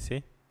 You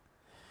see,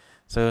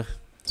 so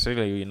it's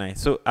really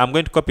nice. So I'm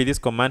going to copy this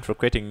command for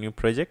creating a new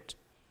project.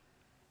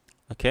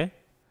 Okay,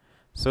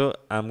 so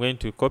I'm going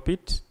to copy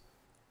it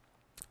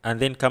and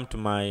then come to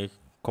my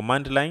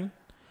command line.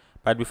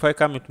 But before I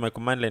come into my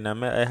command line,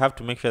 I have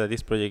to make sure that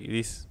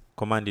this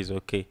command is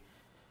okay.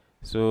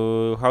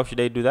 So how should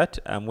I do that?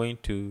 I'm going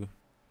to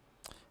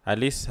at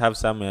least have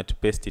somewhere to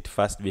paste it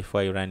first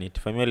before I run it.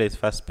 For me, let's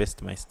first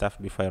paste my stuff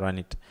before I run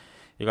it.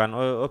 You can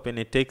open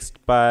a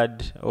text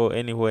pad or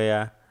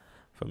anywhere.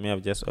 For me,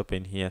 I've just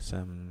opened here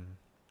some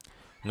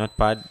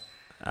notepad,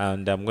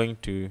 and I'm going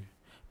to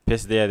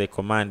paste there the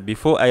command.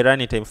 Before I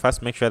run it, I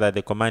first make sure that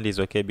the command is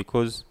okay,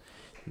 because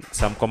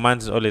some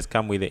commands always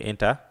come with the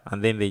enter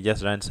and then they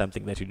just run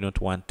something that you don't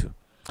want to.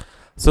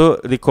 So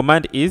the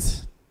command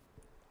is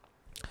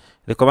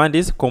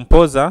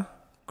composer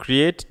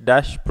create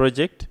dash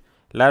project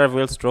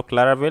Laravel stroke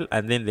Laravel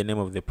and then the name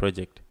of the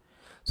project.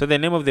 So the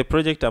name of the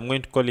project, I'm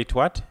going to call it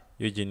what?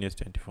 UG News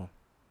 24.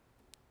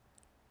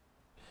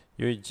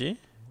 UG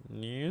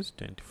News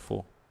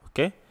 24.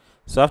 Okay.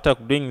 So after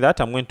doing that,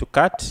 I'm going to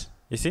cut.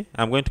 You see,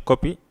 I'm going to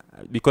copy,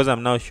 because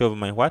I'm now sure of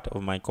my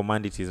my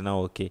command. It is now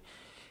okay.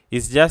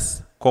 It's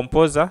just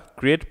composer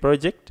create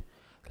project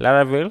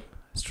Laravel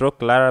stroke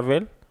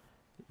Laravel,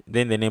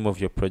 then the name of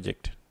your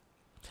project.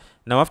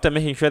 Now after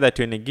making sure that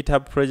you're in a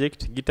GitHub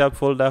project, GitHub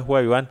folder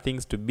where you want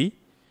things to be,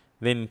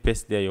 then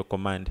paste there your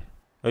command.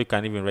 Or you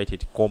can even write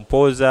it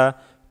composer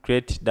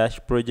create dash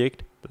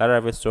project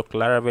Laravel stroke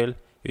Laravel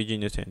UG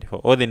News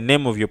 24, or the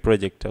name of your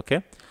project.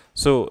 Okay,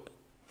 so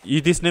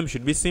this name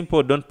should be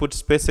simple, don't put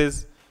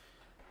spaces.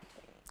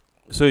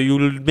 So you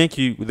will make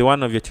the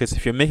one of your choice.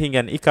 If you're making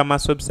an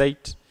e-commerce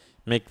website,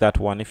 make that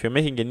one. If you're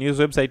making a news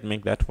website,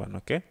 make that one.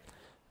 Okay,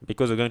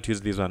 because we're going to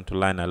use this one to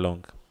learn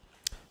along.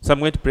 So I'm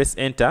going to press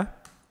enter,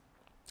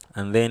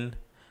 and then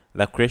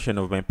the creation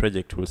of my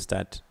project will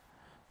start.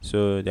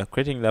 So they're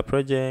creating the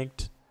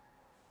project.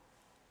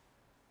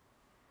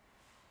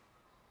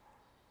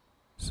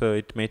 So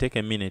it may take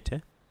a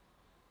minute.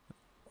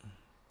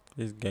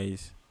 These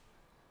guys,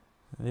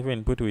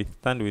 even put with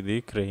stand with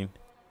Ukraine.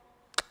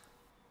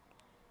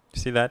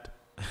 See that?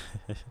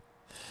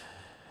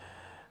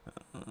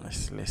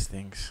 Less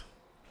things.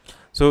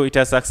 So it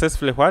has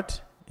successfully what?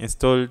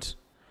 Installed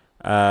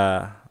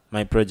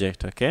my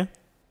project. Okay.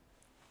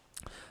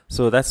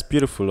 So that's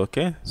beautiful.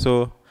 Okay.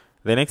 So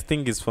the next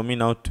thing is for me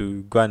now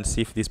to go and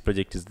see if this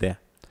project is there.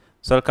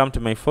 So I'll come to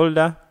my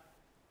folder,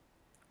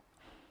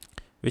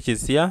 which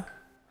is here.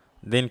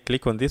 Then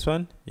click on this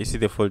one. You see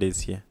the folder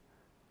is here.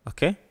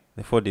 Okay.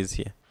 The folder is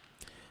here.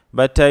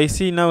 But I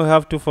see now we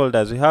have two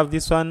folders. We have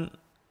this one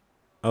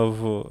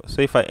of,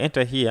 so if I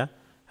enter here,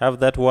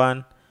 have that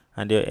one,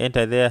 and you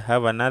enter there,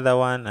 have another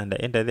one, and I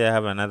enter there,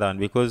 have another one,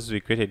 because we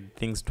created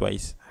things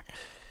twice.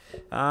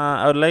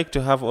 I would like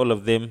to have all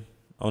of them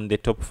on the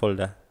top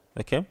folder.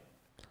 Okay.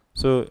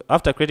 So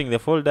after creating the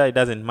folder, it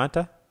doesn't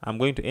matter. I'm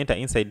going to enter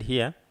inside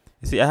here.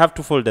 You see, I have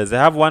two folders. I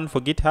have one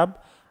for GitHub,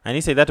 and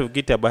inside that of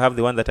GitHub, I have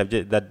the one that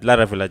that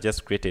Laravel I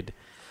just created.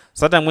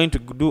 So what I'm going to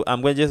do,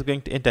 I'm just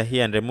going to enter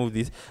here and remove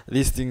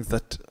these things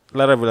that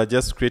Laravel I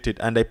just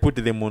created, and I put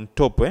them on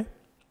top.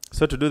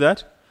 So to do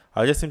that,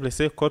 I'll just simply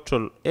say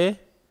Ctrl A,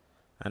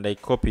 and I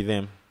copy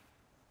them.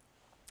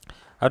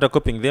 After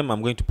copying them,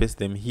 I'm going to paste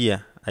them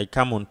here. I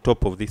come on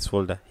top of this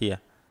folder here.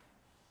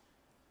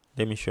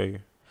 Let me show you.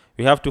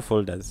 We have two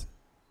folders.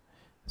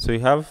 So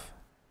I've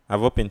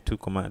opened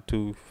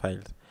two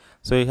files.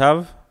 So we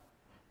have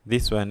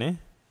this one,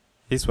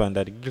 this one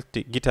that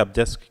GitHub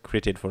just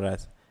created for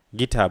us.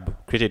 GitHub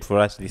created for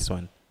us this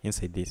one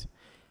inside this.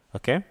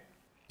 Okay,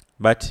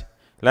 but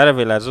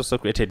Laravel has also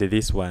created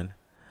this one.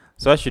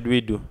 So what should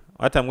we do?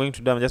 What I'm going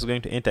to do, I'm just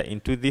going to enter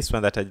into this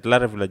one that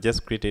Laravel has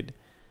just created,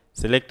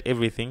 select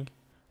everything,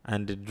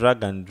 and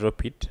drag and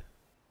drop it.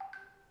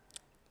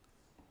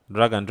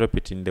 Drag and drop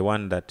it in the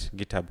one that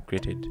GitHub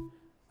created.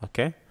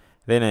 Okay,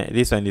 then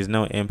this one is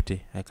now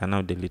empty. I can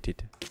now delete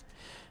it,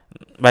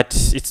 but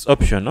it's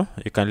optional.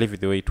 You can leave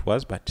it the way it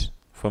was, but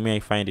for me, I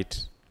find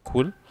it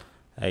cool.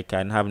 I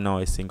can have now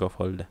a single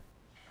folder.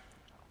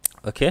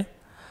 Okay,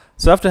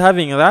 so after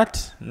having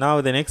that,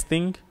 now the next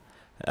thing,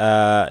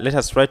 let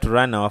us try to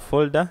run our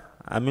folder.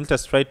 Let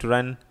us try to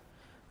run.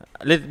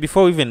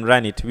 Before we even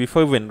run it,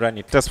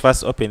 let's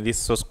first open this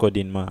source code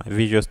in my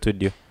Visual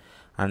Studio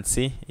and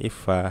see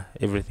if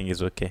everything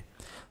is okay.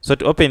 So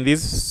to open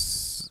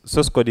this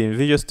source code in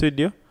Visual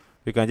Studio,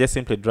 we can just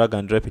simply drag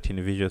and drop it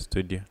in Visual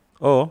Studio,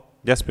 or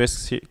just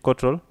press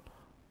Ctrl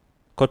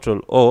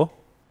O,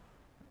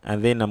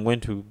 and then I'm going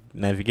to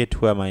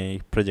navigate where my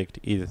project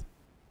is.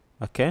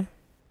 Okay,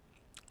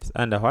 it's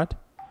under what?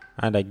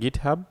 Under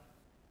GitHub,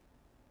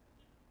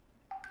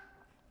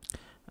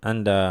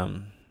 and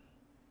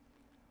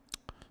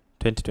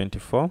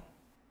 2024,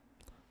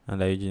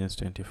 and UG News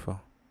 24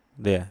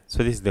 there.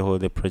 So this is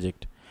the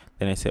project.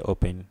 Then I say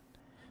open.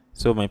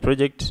 So my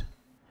project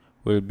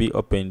will be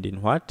opened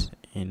in what?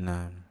 In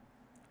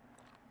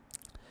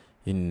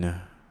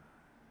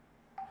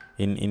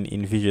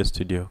Visual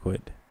Studio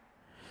Code.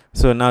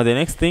 So now the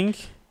next thing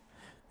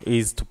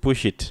is to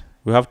push it.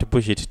 we have to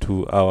push it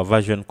to our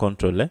version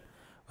control. We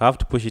have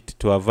to push it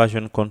to our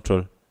version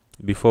control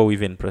before we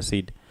even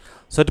proceed.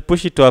 So to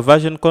push it to our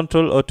version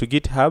control or to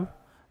GitHub,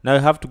 now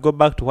we have to go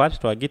back to what?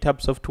 To our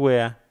GitHub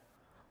software.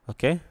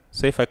 Okay,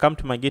 so if I come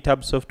to my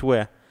GitHub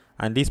software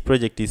and this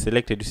project is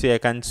selected, you see I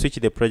can switch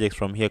the projects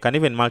from here. I can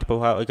even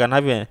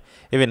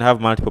even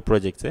have multiple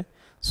projects.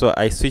 So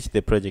I switch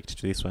the project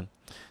to this one.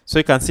 So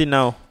you can see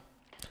now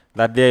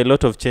that there are a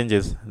lot of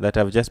changes that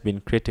have just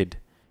been created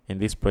in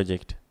this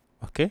project.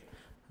 Okay,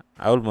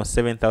 almost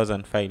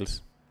 7,000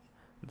 files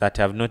that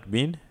have not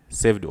been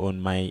saved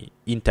on my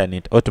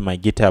internet or to my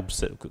GitHub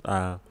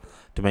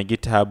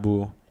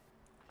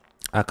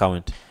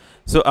account.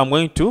 So I'm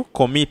going to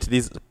commit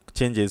these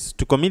changes.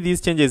 To commit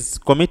these changes,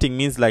 committing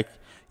means like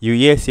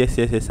yes,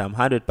 I'm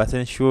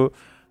 100% sure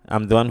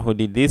I'm the one who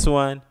did this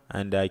one,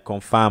 and I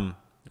confirm.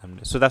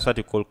 So that's what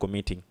you call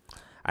committing.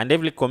 And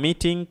every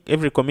committing,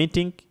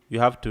 you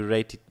have to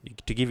write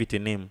it, to give it a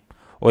name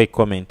or a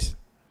comment.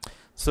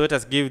 So let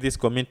us give this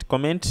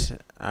comment.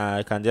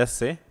 I can just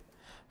say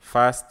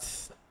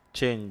first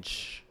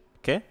change.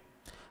 Okay.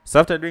 So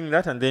after doing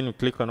that, and then you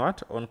click on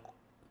what? On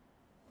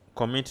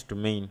commit to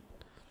main.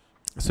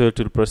 So it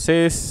will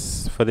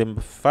process for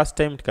the first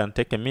time. It can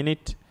take a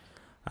minute,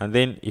 and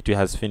then it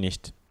has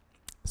finished.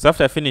 So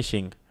after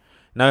finishing,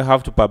 now you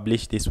have to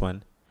publish this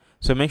one.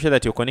 So make sure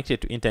that you're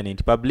connected to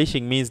internet.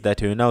 Publishing means that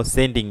you're now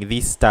sending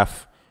this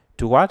stuff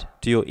to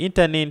what? To your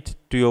internet,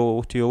 to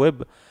your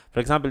web. For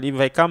example, if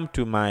I come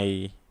to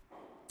my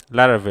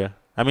Laravel,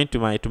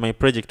 to my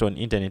project on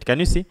internet, can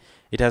you see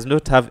it does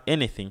not have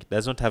anything?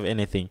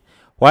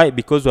 Why?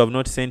 Because we have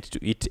not sent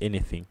to it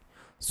anything.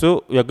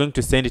 So we are going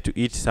to send it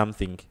to it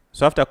something.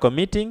 So after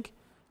committing,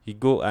 you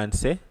go and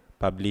say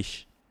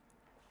publish.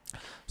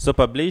 So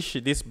publish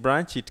this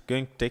branch. It's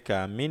going to take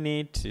a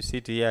minute. You see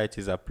it here, it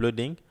is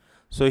uploading.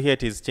 So here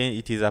it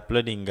is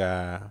uploading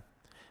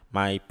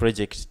my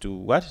project to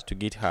what? To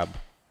GitHub.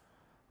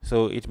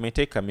 So it may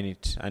take a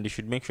minute, and you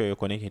should make sure you're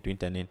connected to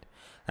internet.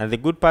 And the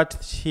good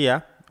part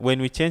here,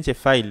 when we change a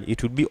file,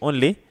 it would be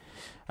only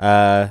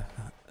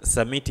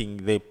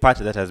submitting the part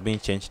that has been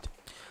changed.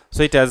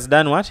 So it has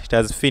done what? It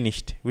has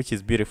finished, which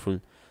is beautiful.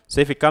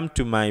 So if you come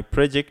to my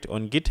project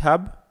on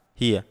GitHub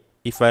here,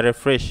 if I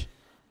refresh,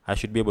 I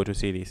should be able to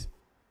see this.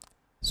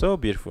 So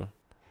beautiful.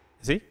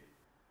 See?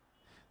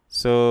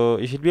 So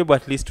you should be able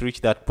at least to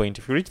reach that point.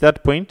 If you reach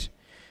that point,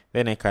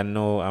 then I can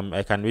know,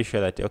 I can be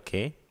sure that,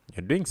 okay,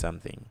 you're doing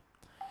something.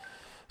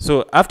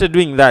 So after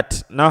doing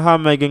that, now how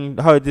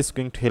is this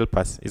going to help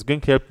us? It's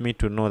going to help me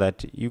to know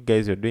that you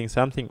guys are doing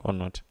something or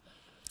not.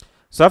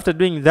 So after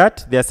doing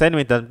that, the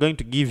assignment that I'm going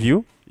to give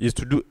you is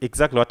to do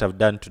exactly what I've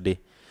done today.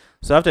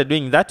 So after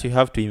doing that, you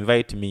have to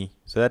invite me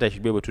so that I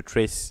should be able to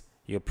trace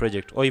your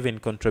project or even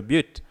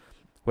contribute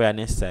where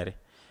necessary.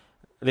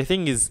 The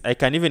thing is, I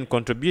can even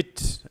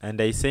contribute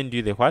and I send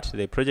you the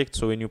project.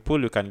 So when you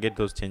pull, you can get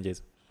those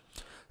changes.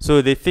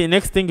 So the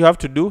next thing you have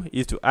to do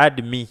is to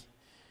add me.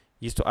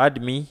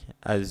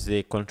 As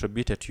a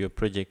contributor to your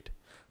project.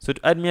 So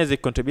to add me as a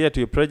contributor to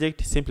your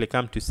project, simply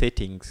come to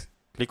settings.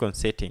 Click on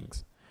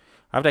settings.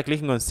 After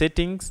clicking on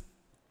settings,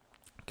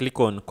 click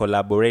on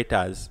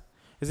collaborators.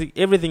 You see,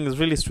 everything is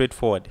really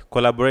straightforward.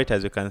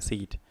 Collaborators, you can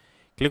see it.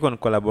 Click on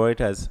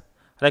collaborators.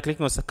 After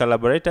clicking on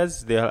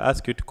collaborators, they'll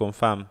ask you to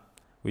confirm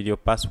with your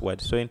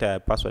password. So enter a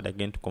password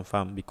again to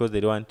confirm, because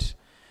they don't want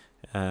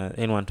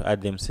anyone to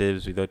add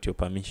themselves without your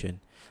permission.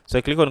 So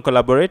I click on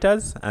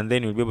collaborators, and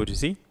then you'll be able to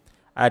see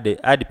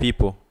add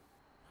people.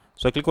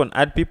 So I click on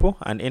add people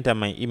and enter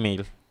my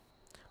email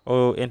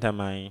or enter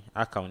my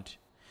account.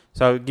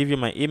 So I'll give you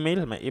my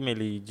email. My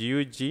email is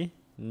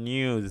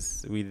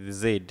ugnews with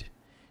Z.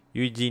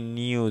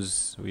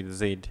 ugnews with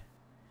Z.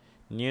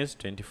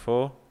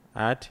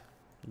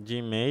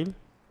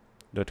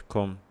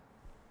 news24@gmail.com.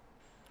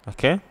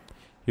 Okay,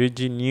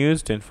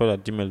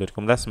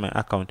 ugnews24@gmail.com. That's my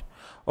account.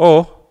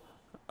 Oh,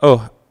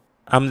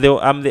 I'm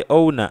the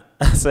owner,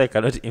 so I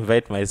cannot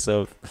invite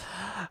myself.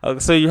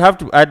 So you have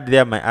to add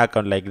there my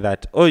account like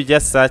that, or you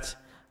just search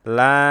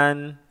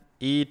learn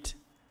it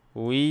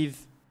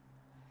with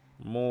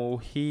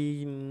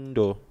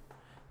Mohindo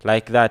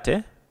like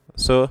that.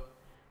 So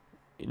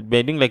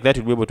by doing like that,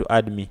 you'll be able to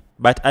add me.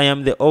 But I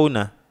am the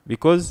owner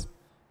because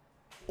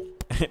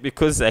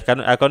I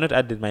cannot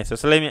add it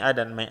myself. So let me add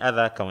on my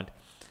other account.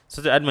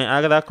 So to add my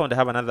other account, I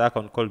have another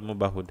account called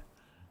Mobahood.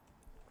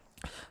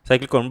 So I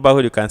click on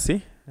Mobahood. You can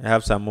see I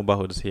have some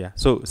Mobahoods here.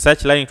 So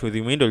search learning with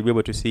the window, you'll be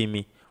able to see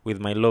me with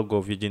my logo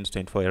of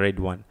Eugene24, a red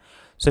one.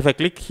 So if I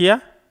click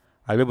here,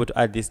 I'll be able to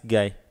add this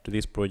guy to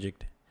this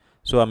project.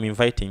 So I'm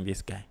inviting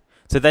this guy.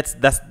 So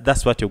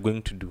that's what you're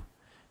going to do.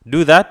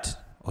 Do that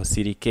or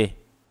CDK.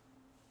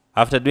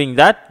 After doing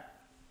that,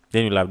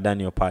 then you'll have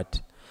done your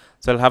part.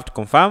 So I'll have to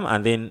confirm,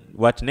 and then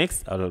what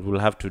next? We'll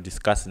have to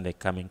discuss in the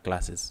coming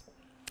classes.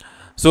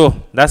 So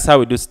that's how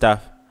we do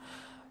stuff.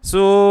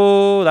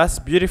 So that's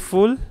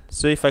beautiful.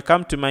 So if I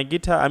come to my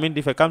GitHub,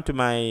 if I come to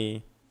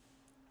my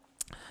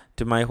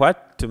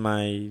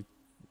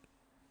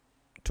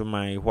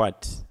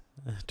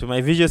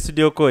Visual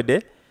Studio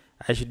Code,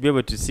 I should be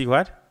able to see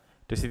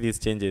to see these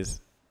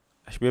changes.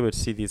 I should be able to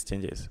see these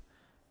changes.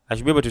 I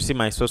should be able to see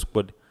my source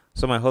code.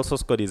 So my whole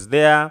source code is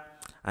there,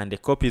 and the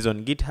copy is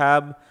on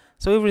GitHub.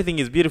 So everything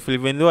is beautiful.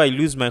 Even though I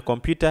lose my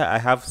computer, I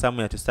have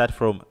somewhere to start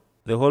from.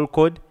 The whole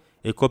code,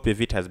 a copy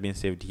of it has been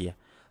saved here.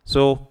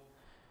 So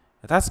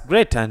that's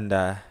great, and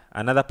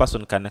another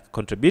person can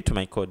contribute to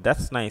my code.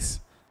 That's nice.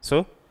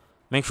 So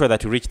make sure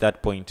that you reach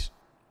that point.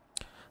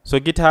 So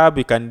GitHub,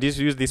 you can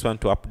use this one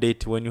to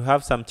update. When you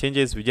have some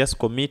changes, we just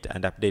commit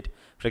and update.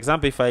 For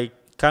example, if I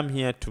come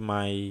here to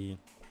my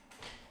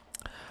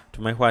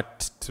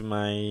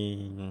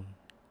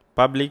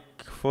public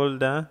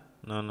folder,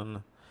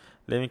 no,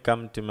 let me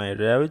come to my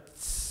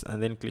routes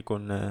and then click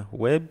on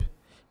web,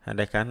 and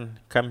I can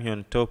come here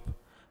on top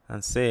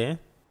and say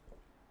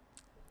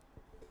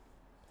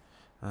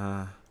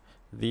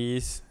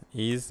this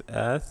is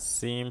a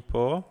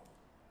simple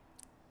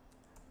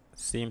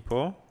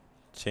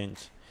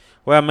change.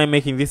 Where am I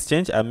making this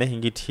change? I'm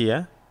making it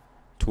here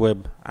to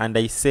web, and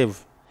I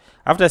save.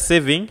 After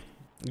saving,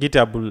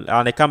 GitHub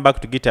and I come back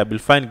to GitHub, you'll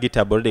find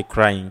GitHub already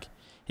crying.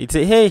 It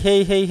says,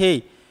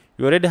 hey,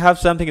 you already have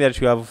something that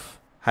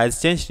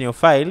has changed in your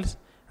files,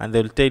 and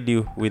they'll tell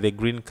you with a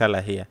green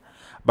color here.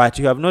 But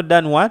you have not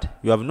done what?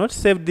 You have not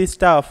saved this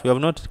stuff. You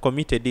have not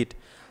committed it.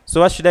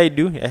 So what should I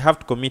do? I have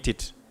to commit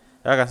it.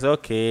 I can say,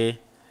 okay,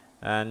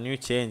 new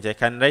change. I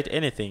can write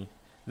anything.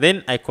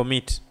 Then I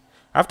commit.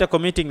 After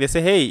committing, they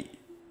say, hey,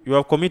 you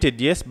have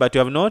committed, yes, but you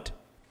have not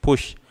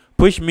pushed.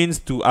 Push means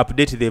to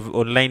update the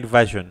online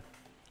version.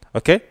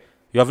 Okay?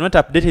 You have not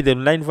updated the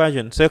online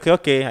version. So,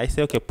 okay, I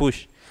say, okay,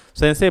 push.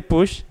 So, I say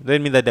push,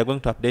 that means that they're going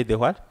to update the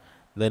what?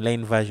 The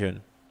online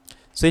version.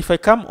 So, if I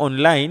come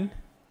online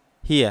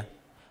here,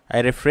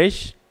 I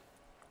refresh,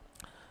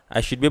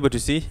 I should be able to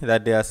see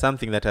that there is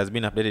something that has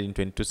been updated in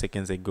 22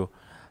 seconds ago.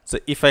 So,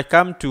 if I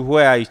come to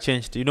where I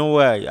changed, you know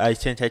where I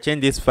changed? I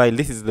changed this file.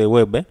 This is the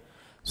web.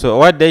 So,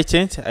 what did I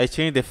change? I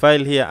changed the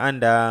file here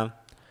under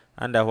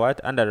what?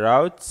 Under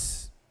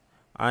routes,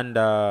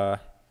 under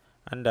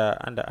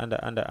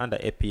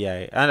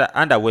API,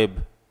 under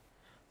web.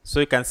 So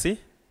you can see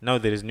now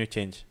there is new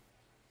change.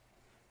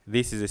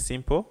 This is a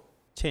simple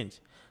change.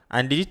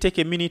 And did it take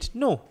a minute?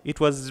 No, it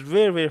was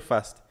very, very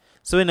fast.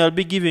 So when I'll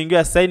be giving you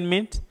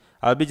assignment,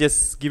 I'll be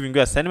just giving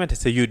you assignment. I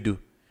say you do.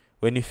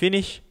 When you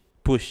finish,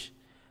 push.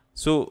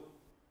 So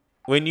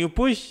when you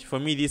push, for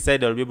me this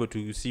side, I'll be able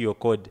to see your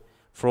code.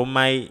 From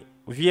my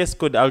VS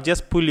Code, I'll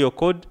just pull your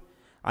code.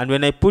 And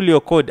when I pull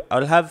your code,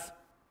 I'll have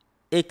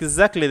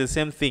exactly the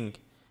same thing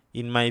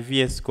in my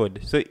VS Code.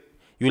 So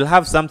you'll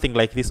have something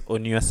like this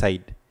on your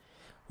side.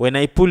 When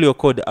I pull your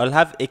code, I'll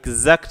have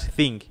exact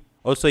thing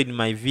also in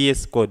my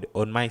VS Code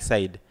on my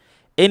side.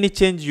 Any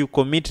change you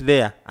commit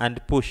there and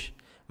push,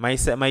 my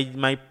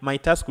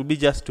task will be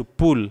just to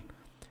pull.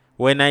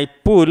 When I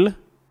pull,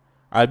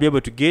 I'll be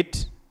able to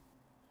get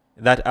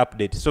that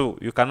update. So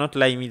you cannot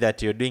lie me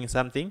that you're doing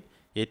something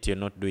yet you're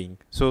not doing.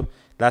 So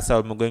that's how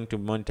I'm going to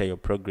monitor your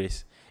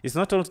progress. It's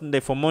not only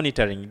for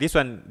monitoring. This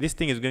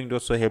thing is going to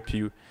also help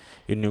you,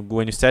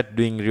 when you start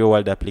doing real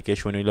world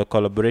application, when you're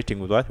collaborating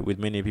with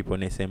many people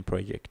on the same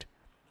project.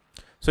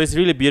 So it's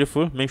really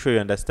beautiful. Make sure you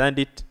understand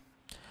it.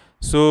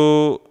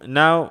 So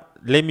now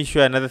let me show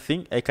you another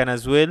thing. I can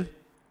as well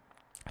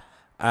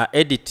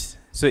edit.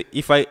 So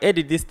if I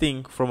edit this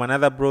thing from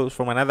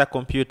another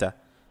computer,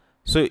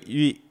 so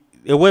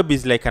a web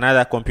is like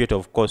another computer,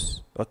 of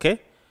course. Okay.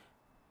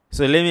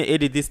 So let me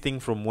edit this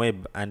thing from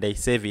web, and I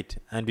save it,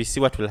 and we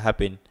see what will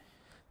happen.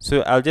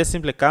 So I'll just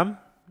simply come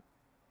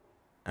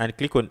and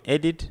click on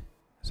edit.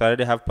 So I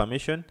already have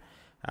permission.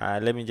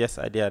 Let me just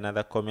add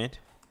another comment.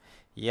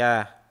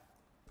 Yeah,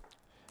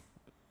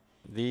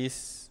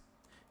 this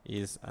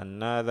is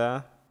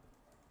another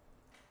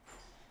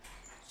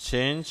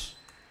change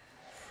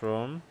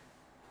from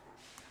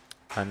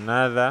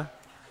another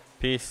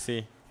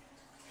PC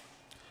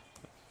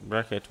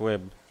bracket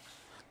web.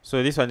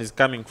 So this one is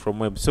coming from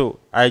web. So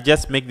I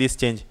just make this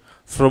change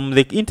from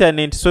the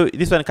internet. So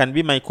this one can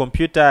be my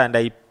computer, and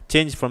I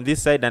change from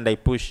this side and I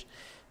push.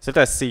 So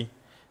let's see.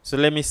 So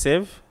let me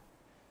save.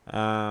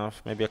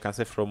 Maybe I can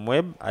say from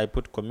web. I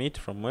put commit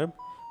from web.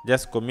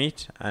 Just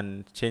commit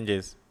and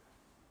changes.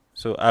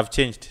 So I've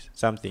changed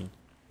something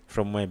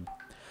from web.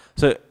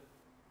 So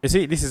you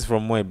see, this is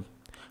from web.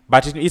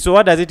 But so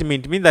what does it mean?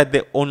 It means that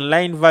the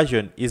online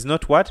version is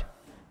not what?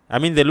 I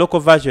mean the local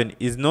version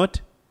is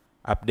not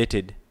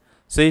updated.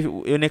 So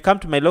when I come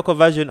to my local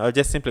version, I'll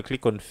just simply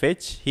click on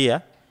fetch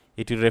here.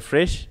 It will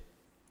refresh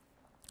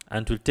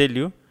and will tell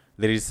you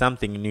there is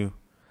something new.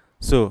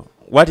 So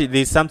there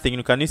is something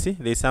new. Can you see?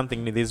 There is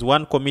something new. There is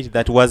one commit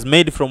that was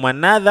made from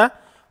another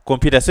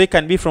computer. So it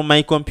can be from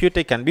my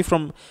computer. It can be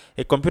from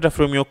a computer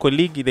from your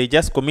colleague. They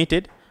just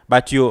committed,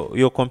 but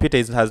your computer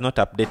has not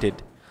updated.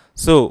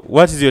 So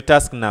what is your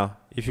task now?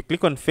 If you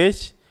click on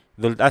fetch,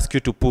 they'll ask you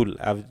to pull.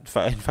 In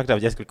fact,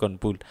 I've just clicked on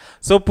pull.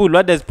 So pull,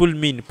 what does pull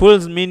mean?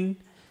 Pulls mean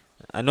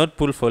not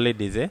pull for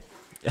ladies, eh?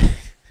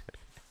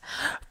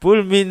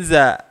 Pull means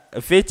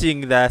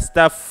fetching the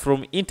stuff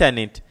from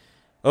internet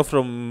or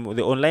from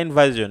the online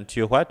version to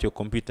your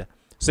computer.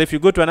 So if you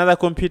go to another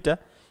computer,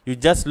 You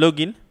just log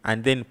in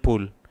and then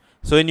pull.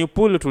 So when you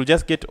pull, it will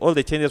just get all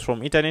the changes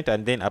from internet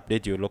and then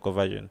update your local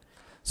version.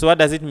 So what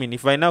does it mean?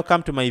 If I now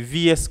come to my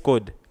VS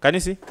Code, can you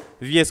see?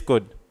 VS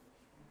Code.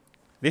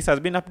 This has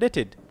been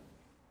updated.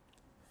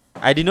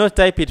 I did not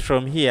type it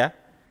from here,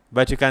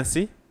 but you can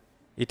see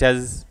it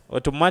has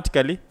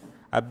automatically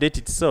updated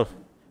itself,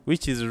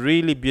 which is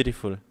really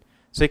beautiful.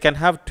 So you can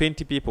have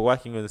 20 people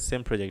working on the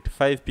same project,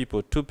 5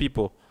 people, 2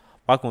 people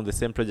working on the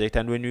same project,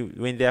 and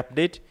when they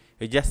update,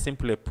 you just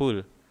simply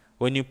pull.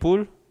 When you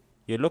pull,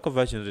 your local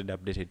version is already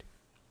updated.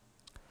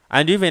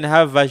 And you even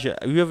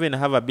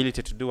have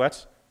ability to do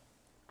what?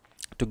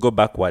 To go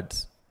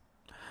backwards.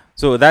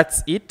 So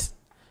that's it.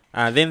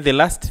 Then the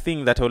last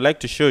thing that I would like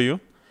to show you,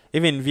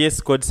 even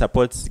VS Code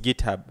supports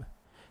GitHub.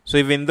 So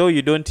even though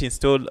you don't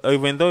install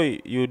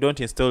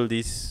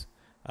this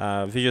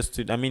Visual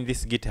Studio,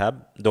 this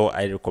GitHub, though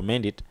I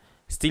recommend it,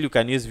 still you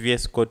can use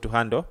VS Code to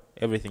handle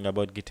everything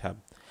about GitHub.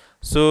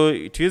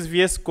 So to use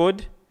VS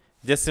Code,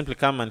 just simply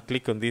come and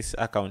click on this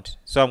account.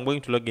 So I'm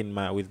going to log in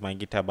with my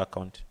GitHub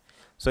account.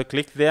 So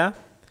click there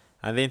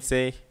and then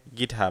say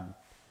GitHub.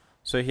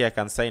 So here I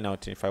can sign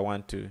out if I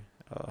want to.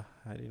 Oh,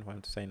 I didn't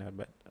want to sign out,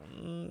 but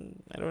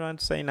I don't want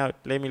to sign out.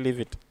 Let me leave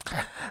it.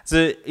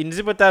 So in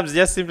simple terms,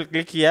 just simply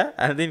click here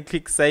and then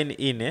click sign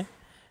in.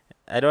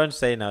 I don't want to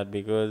sign out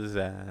because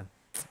I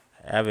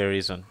have a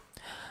reason.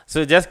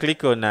 So just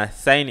click on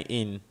sign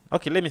in.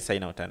 Okay, let me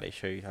sign out and I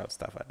show you how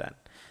stuff are done.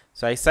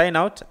 So I sign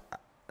out.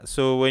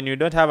 So when you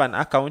don't have an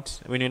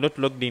account, when you're not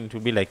logged in, it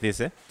will be like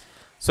this.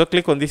 So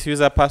click on this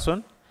user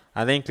person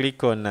and then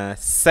click on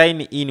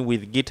sign in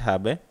with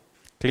GitHub.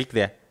 Click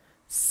there.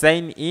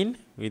 Sign in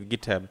with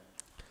GitHub.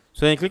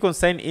 So when you click on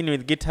sign in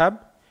with GitHub,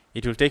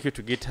 it will take you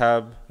to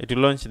GitHub. It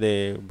will launch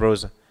the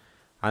browser.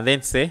 And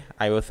then say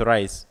I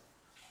authorize.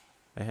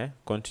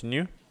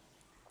 Continue.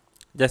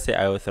 Just say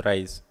I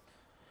authorize.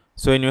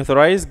 So when you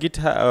authorize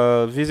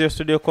GitHub Visual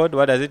Studio Code,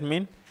 what does it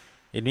mean?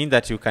 It means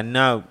that you can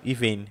now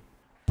even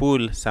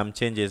pull some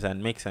changes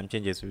and make some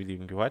changes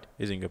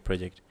using your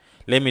project.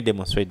 Let me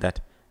demonstrate that.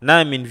 Now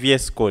I'm in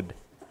VS Code.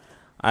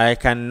 I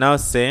can now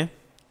say,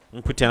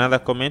 put another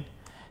comment.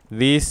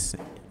 This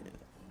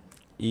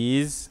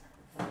is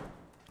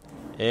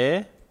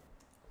a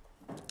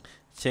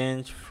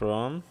change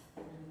from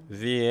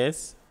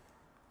VS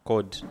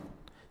Code.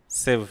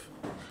 Save.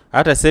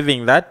 After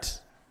saving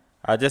that,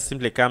 I'll just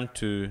simply come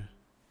to,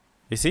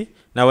 you see?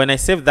 Now when I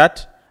save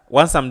that,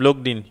 once I'm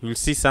logged in, you'll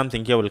see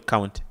something here will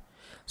count.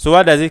 So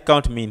what does it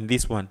count mean?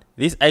 This one.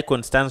 This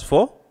icon stands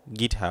for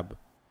GitHub.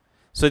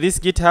 So this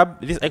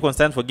icon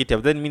stands for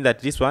GitHub. That means that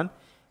this one,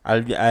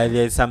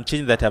 there's some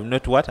change that I've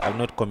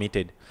not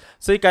committed.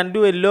 So you can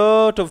do a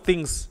lot of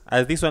things,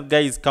 as this one guy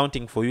is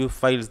counting for you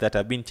files that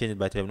have been changed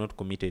but you have not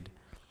committed.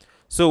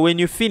 So when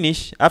you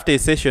finish, after a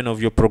session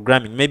of your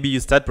programming, maybe you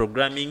start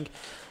programming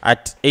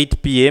at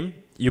 8 p.m.,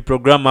 you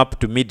program up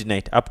to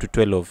midnight, up to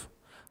 12.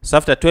 So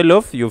after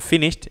 12, you've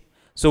finished.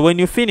 So when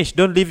you finish,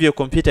 don't leave your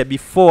computer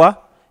before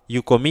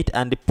you commit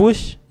and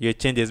push your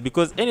changes,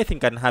 because anything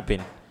can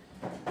happen.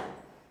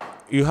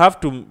 You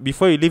have to,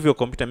 before you leave your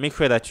computer, make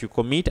sure that you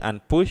commit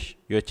and push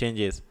your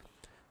changes.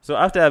 So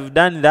after I've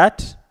done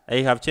that, I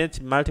have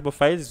changed multiple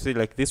files, see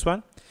like this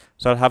one.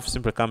 So I'll have to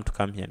simply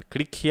come here and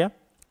click here.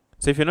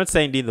 So if you're not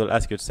signed in, they'll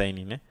ask you to sign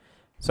in.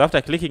 So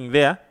after clicking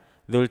there,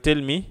 they will tell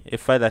me a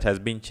file that has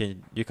been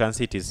changed. You can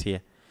see it is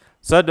here.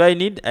 So what do I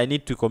need? I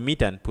need to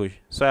commit and push.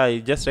 So I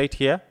just write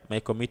here my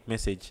commit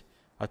message.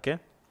 Okay,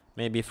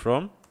 maybe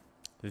from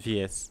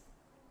VS,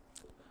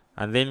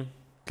 and then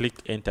click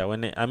enter.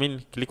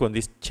 When click on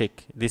this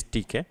tick.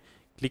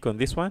 Click on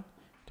this one.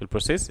 It will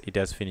process. It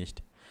has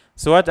finished.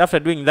 So what after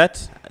doing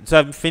that? So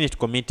I've finished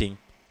committing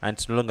and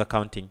it's no longer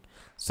counting.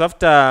 So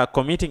after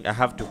committing, I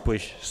have to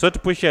push. So to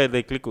push here,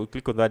 they click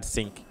on that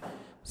sync.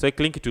 So I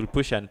click, it will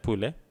push and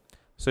pull.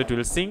 So it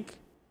will sync.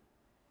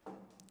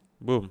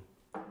 Boom.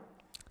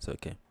 It's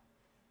okay.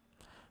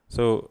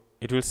 So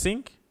it will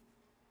sync.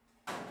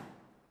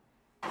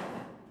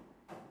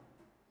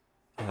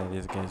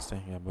 This guy's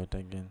talking about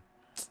again.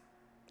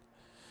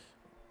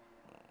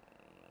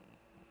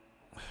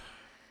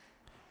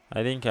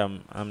 I think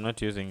I'm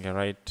not using the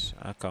right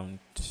account.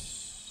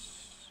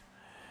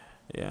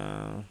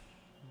 Yeah,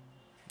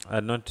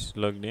 I'm not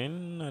logged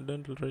in. I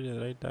don't already the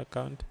right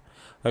account.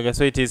 Okay,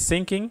 so it is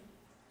syncing.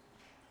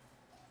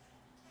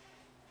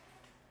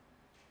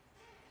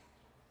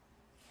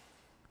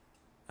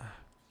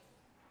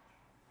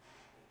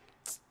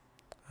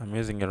 I'm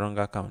using a wrong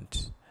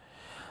account.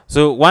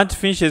 So once it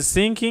finishes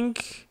syncing,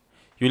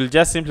 you'll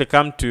just simply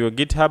come to your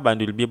GitHub and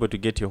you'll be able to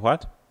get your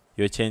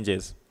your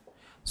changes.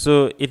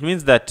 So it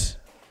means that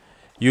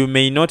you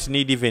may not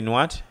need even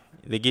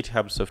the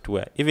GitHub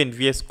software. Even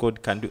VS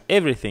Code can do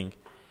everything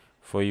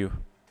for you.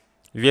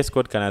 VS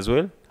Code can as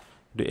well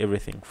do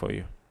everything for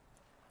you.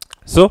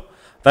 So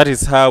that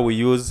is how we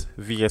use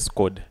VS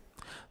Code.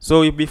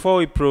 So before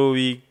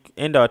we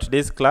end our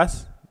today's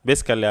class,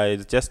 basically I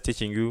was just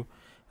teaching you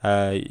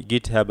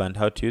GitHub and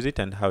how to use it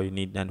and how you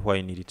need and why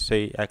you need it.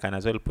 So I can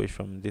as well push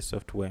from this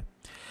software.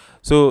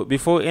 So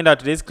before we end our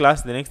today's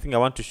class, the next thing I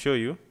want to show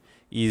you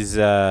is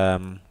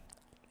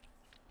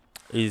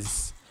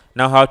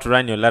now how to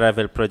run your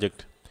Laravel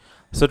project.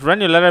 So to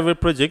run your Laravel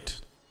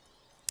project,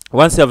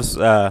 once you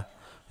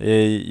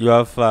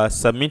have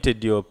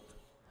submitted your,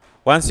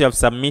 once you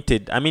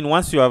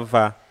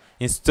have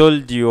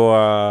installed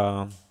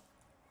your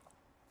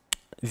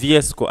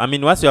VS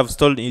Code, once you have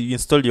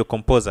installed your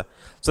composer,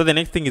 so the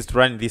next thing is to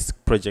run this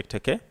project.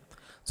 Okay,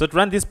 so to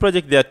run this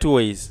project, there are two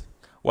ways.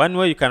 One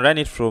way, you can run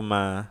it from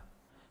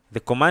the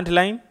command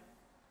line,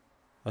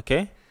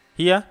 okay,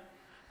 here.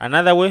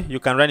 Another way, you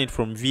can run it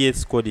from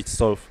VS Code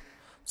itself.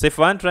 So if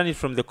I want to run it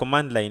from the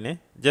command line,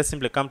 just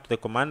simply come to the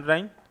command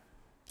line,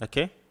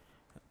 okay.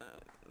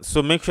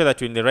 So make sure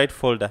that you're in the right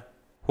folder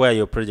where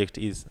your project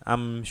is.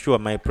 I'm sure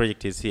my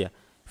project is here.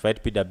 If I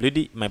write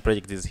pwd, my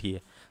project is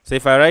here. So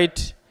if I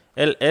write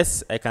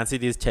ls, I can see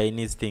these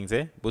Chinese things,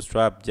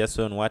 bootstrap,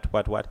 JSON,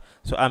 what.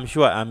 So I'm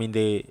sure I'm in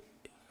the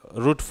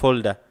root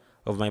folder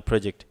of my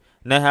project.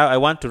 Now how I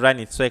want to run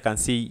it so I can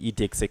see it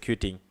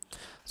executing.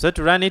 So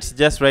to run it,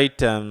 just write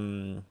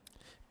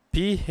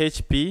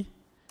php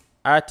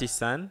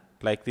artisan,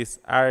 like this,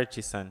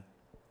 artisan,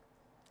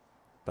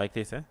 like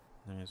this.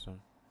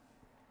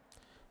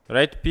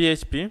 Write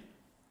php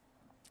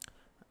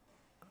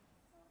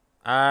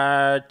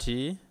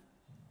artisan,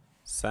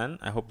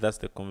 I hope that's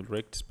the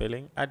correct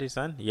spelling,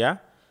 artisan, yeah,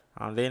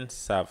 and then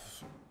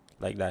serve,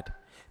 like that.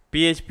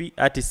 PHP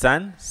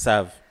artisan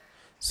serve.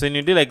 So when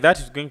you do like that,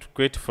 it's going to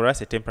create for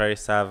us a temporary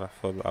server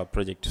for our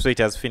project. So it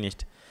has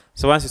finished.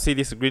 So once you see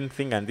this green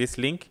thing and this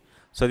link,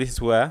 so this is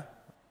where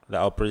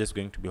our project is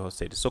going to be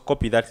hosted. So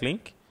copy that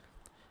link,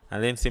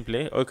 and then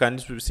simply, or you can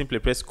simply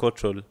press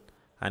Ctrl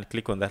and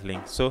click on that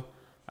link. So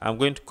I'm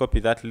going to copy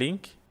that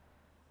link.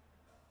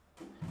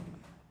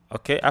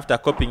 Okay, after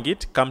copying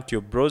it, come to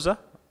your browser,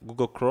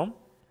 Google Chrome,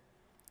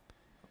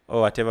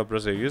 or whatever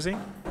browser you're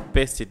using,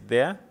 paste it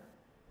there,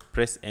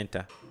 press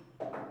enter.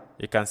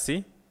 You can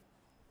see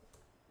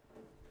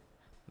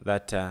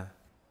that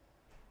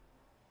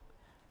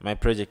my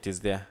project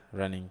is there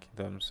running,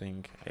 though I'm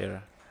saying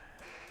error.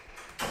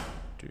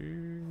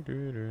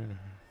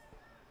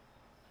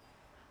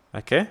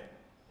 Okay,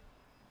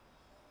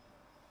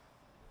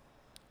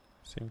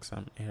 seeing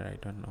some error, I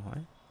don't know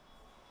why.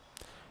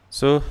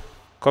 So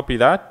copy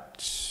that,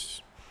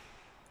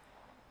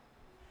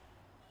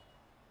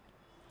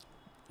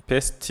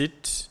 paste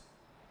it.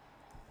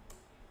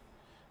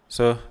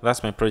 So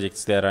that's my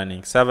project there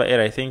running. Server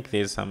error, I think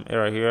there's some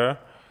error here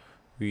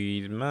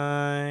with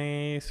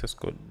my source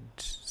code.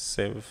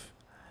 Save,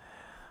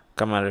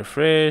 come and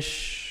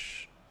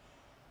refresh.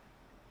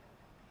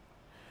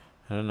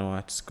 I don't know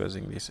what's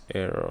causing this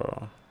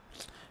error.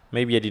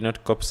 Maybe I did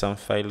not copy some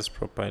files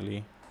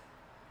properly.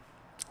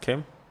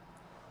 Okay,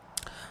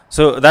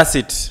 so that's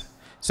it.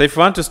 So if you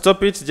want to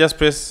stop it, just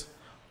press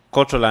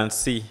Ctrl and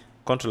C.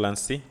 Ctrl and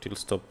C, it will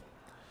stop.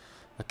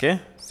 Okay,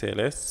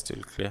 CLS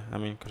still clear.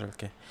 Ctrl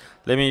K.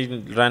 Let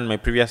me run my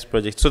previous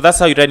project. So that's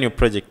how you run your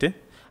project.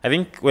 I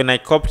think when I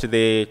copied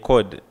the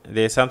code,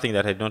 there's something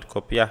that I don't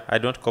copy. Yeah, I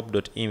don't copy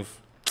 .env.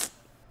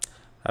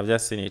 I've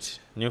just seen it.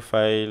 New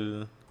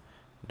file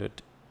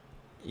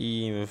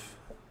 .env,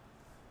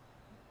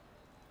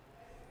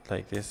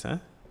 like this.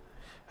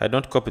 I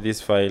don't copy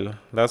this file.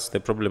 That's the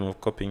problem of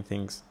copying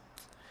things.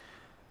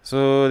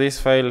 So this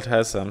file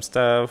has some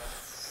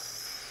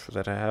stuff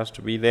that has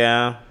to be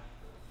there.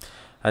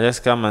 I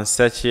just come and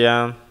search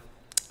here,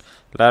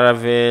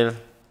 Laravel.env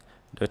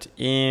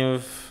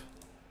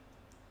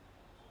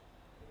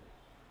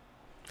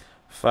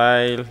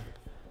file.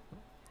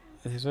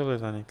 There's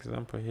always an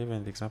example here,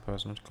 and the example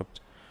was not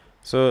copied.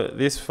 So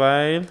this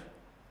file,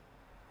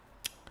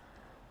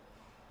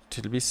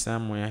 it will be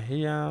somewhere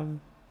here.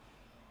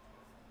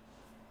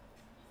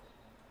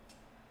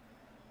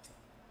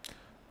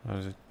 What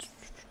is it?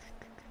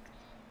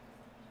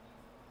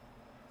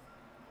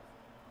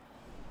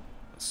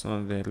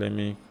 So there, let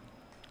me.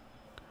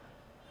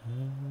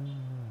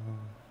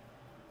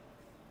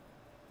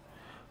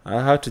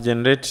 I have to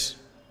generate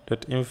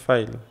 .env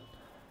file.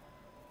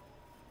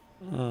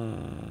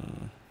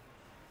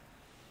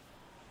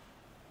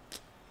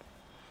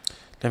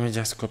 Let me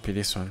just copy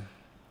this one.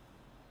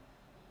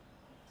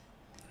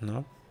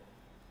 No.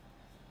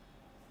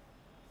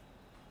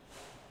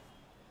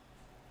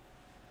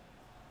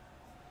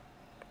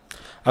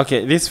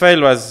 Okay, this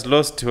file was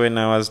lost when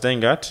I was doing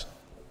that.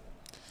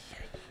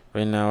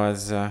 When I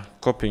was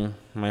copying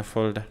my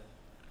folder.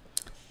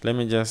 Let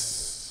me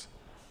just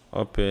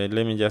open.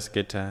 Let me just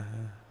get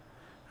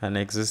an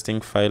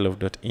existing file of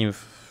 .env.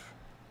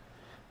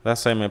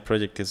 That's why my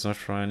project is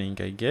not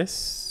running, I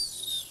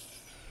guess.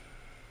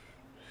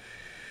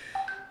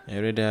 I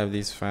already have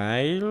this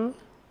file.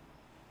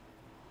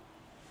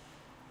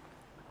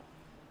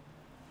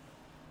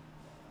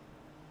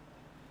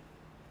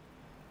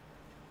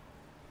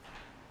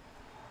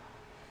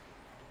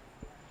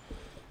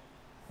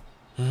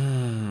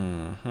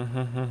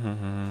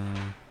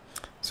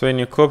 So when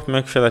you copy,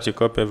 make sure that you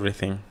copy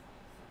everything.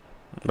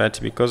 But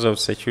because of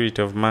security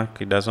of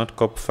Mac, it does not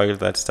copy files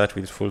that start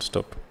with full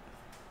stop.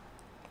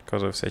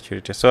 Because of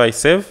security. So I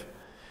save.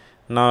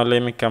 Now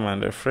let me come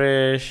and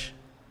refresh.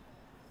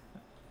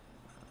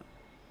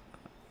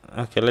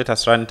 Okay, let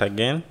us run it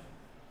again.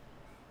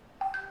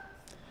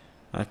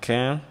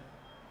 Okay,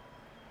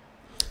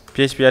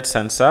 php at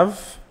and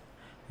serve.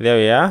 There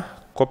we are.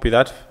 Copy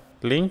that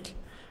link,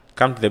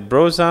 come to the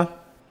browser,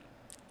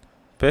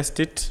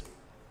 paste it.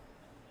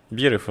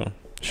 Beautiful.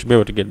 Should be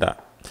able to get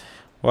that.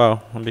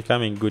 Wow, I'm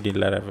becoming good in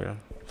Laravel.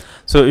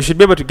 So you should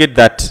be able to get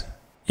that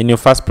in your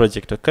first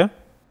project. Okay,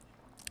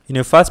 in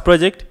your first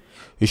project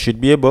you should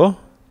be able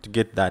to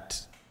get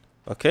that.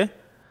 Okay,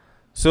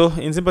 so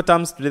in simple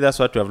terms, today that's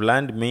what we have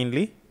learned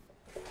mainly.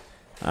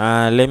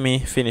 Let me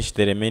finish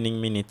the remaining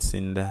minutes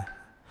in the.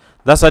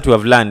 That's what we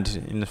have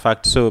learned, in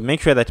fact. So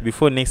make sure that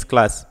before next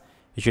class,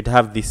 you should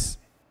have this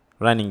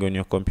running on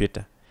your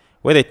computer.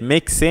 Whether it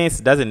makes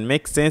sense, doesn't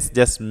make sense,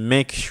 just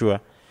make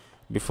sure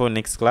before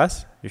next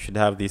class, you should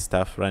have this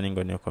stuff running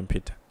on your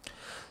computer.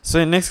 So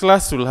in next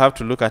class, we'll have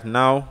to look at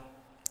now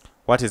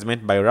what is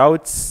meant by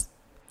routes,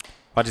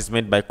 what is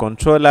meant by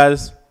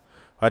controllers,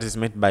 what is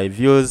meant by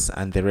views,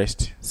 and the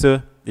rest.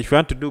 So if you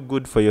want to do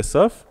good for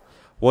yourself,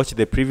 watch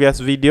the previous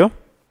video,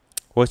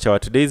 watch our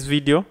today's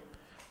video,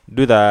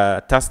 do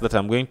the task that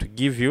I'm going to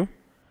give you,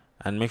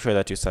 and make sure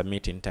that you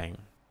submit in time.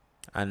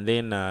 And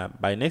then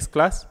by next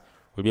class,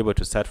 we'll be able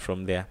to start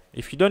from there.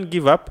 If you don't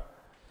give up,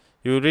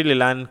 you will really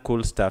learn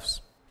cool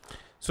stuffs.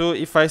 So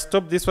if I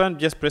stop this one,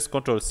 just press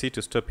Ctrl+C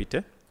to stop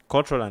it.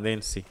 Ctrl and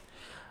then C.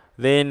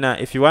 Then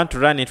if you want to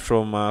run it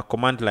from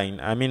command line,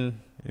 I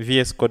mean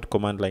VS Code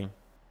command line.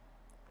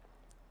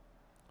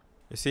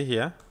 You see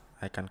here,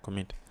 I can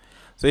commit.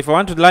 So if I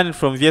want to learn it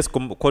from VS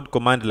Code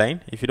command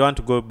line, if you don't want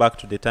to go back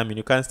to the terminal,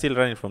 you can still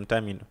run it from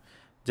terminal.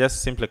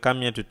 Just simply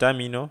come here to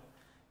terminal,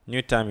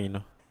 new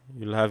terminal.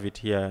 You'll have it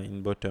here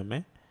in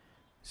bottom.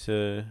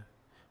 So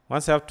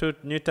once you have to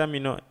new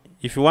terminal,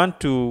 if you want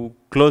to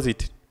close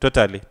it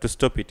totally, to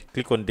stop it,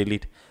 click on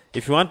delete.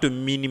 If you want to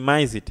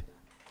minimize it,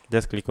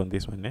 just click on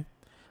this one.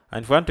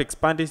 And if you want to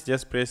expand it,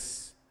 just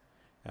press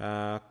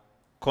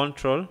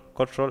Control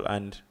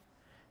and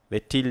the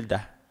tilde,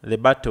 the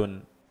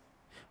button.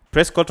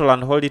 Press Ctrl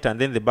and hold it,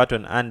 and then the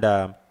button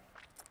under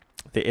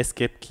the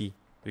escape key,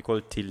 we call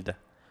tilde.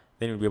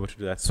 Then you'll be able to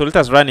do that. So let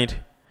us run it.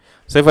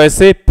 So if I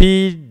say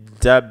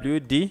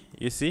pwd,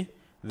 you see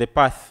the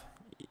path.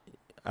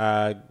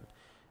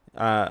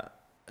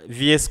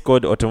 VS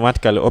Code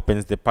automatically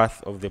opens the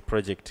path of the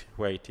project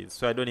where it is.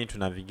 So I don't need to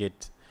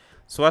navigate.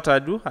 So what I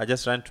do, I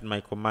just run to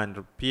my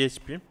command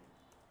php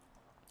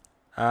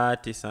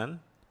artisan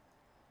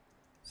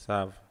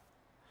serve.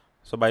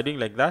 So by doing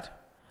like that,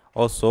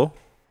 also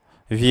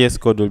VS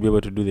Code will be able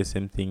to do the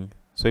same thing.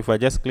 So if I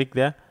just click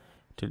there,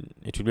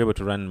 it will be able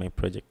to run my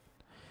project.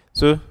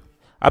 So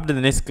after the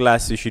next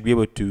class, you should be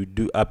able to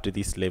do up to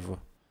this level.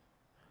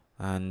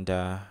 And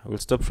we'll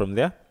stop from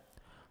there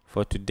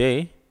for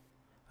today,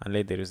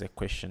 unless there is a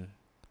question.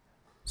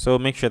 So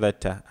make sure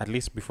that at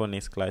least before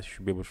next class, you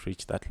should be able to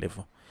reach that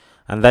level.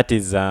 And that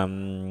is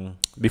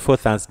before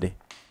Thursday.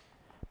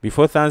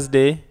 Before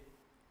Thursday,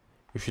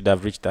 you should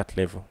have reached that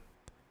level.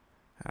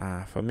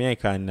 For me, I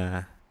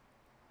can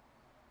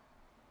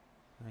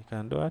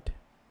do what?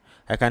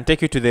 I can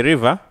take you to the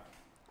river,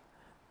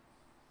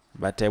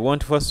 but I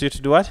won't force you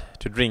to do what?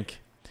 To drink.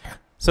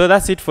 So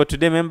that's it for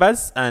today,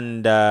 members.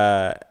 And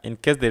in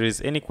case there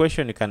is any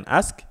question, you can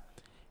ask.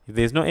 If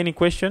there's no any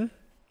question,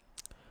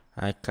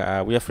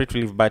 we are free to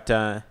leave. But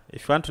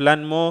if you want to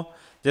learn more,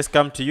 just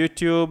come to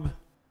YouTube.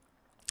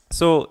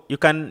 So you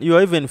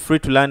are even free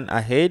to learn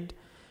ahead.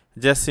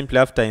 Just simply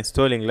after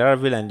installing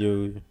Laravel, and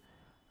you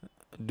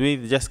do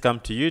it, just come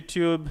to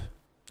YouTube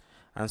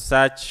and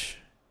search.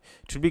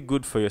 It will be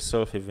good for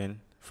yourself,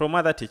 even from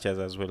other teachers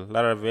as well.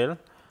 Laravel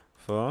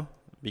for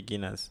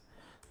beginners.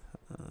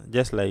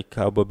 Just like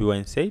how Bobby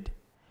Wine said,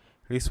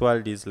 this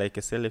world is like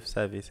a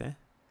self-service.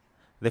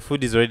 The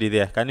food is already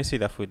there. Can you see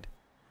the food?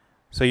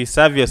 So you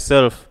serve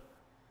yourself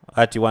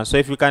what you want. So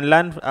if you can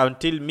learn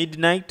until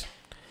midnight,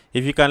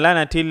 if you can learn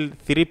until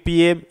 3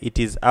 p.m., it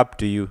is up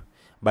to you.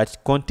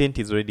 But content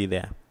is already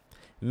there.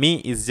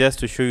 Me is just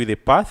to show you the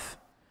path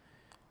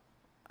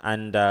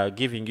and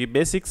giving you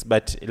basics,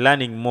 but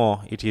learning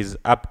more, it is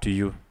up to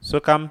you. So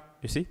come,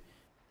 you see,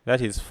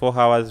 that is 4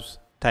 hours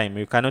time.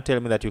 You cannot tell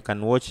me that you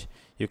can watch.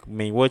 You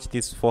may watch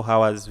this 4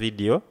 hours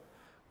video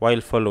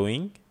while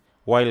following,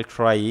 while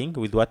trying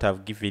with what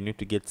I've given you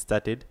to get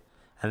started,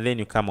 and then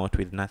you come out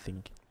with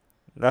nothing.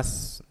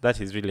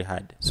 That is really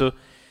hard. So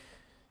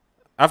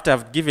after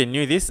I've given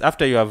you this,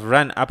 after you have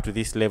run up to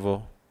this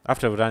level,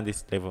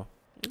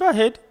 go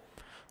ahead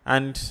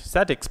and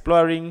start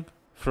exploring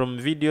from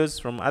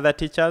videos from other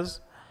teachers,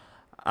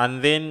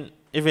 and then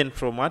even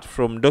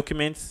from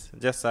documents.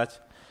 Just search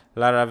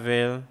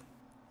Laravel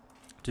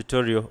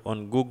tutorial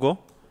on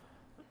Google.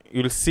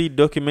 You'll see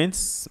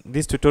documents.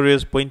 This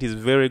tutorials point is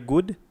very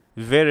good,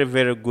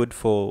 very good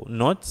for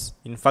notes.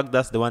 In fact,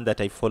 that's the one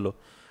that I follow.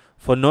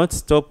 For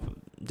notes,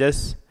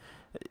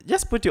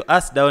 just put your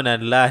ass down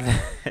and learn.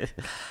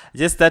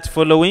 Just start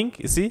following.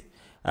 You see,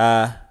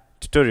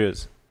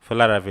 tutorials for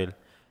Laravel.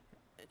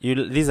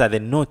 These are the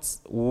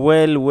notes,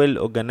 well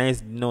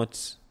organized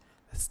notes.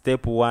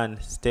 Step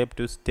 1, step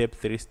 2, step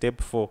 3,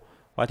 step 4.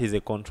 what is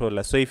a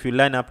controller. So if you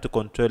learn up to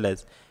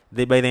controllers,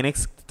 by the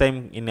next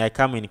time I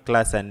come in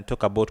class and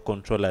talk about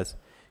controllers,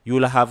 you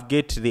will have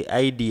get the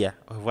idea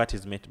of what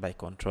is meant by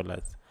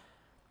controllers.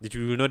 That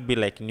you will not be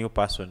like new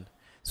person.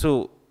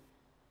 So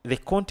the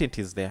content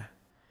is there.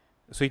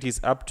 So it is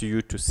up to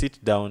you to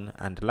sit down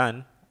and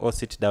learn, or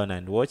sit down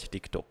and watch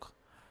TikTok.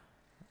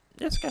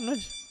 Yes, can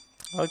watch.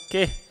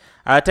 Okay.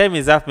 Our time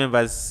is up,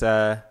 members.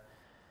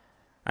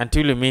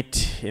 Until we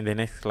meet in the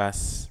next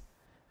class.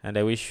 And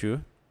I wish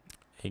you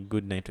a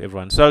good night to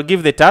everyone. So I'll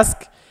give the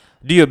task.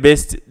 Do your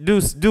best.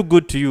 Do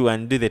good to you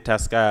and do the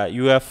task.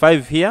 You have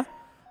 5 here.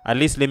 At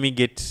least let me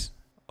get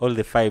all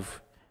the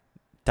 5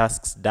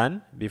 tasks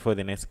done before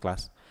the next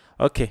class.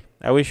 Okay.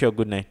 I wish you a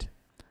good night.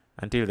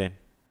 Until then.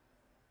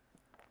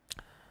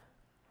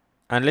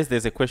 Unless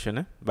there's a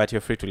question, but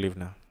you're free to leave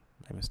now.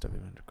 Let me stop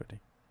even recording.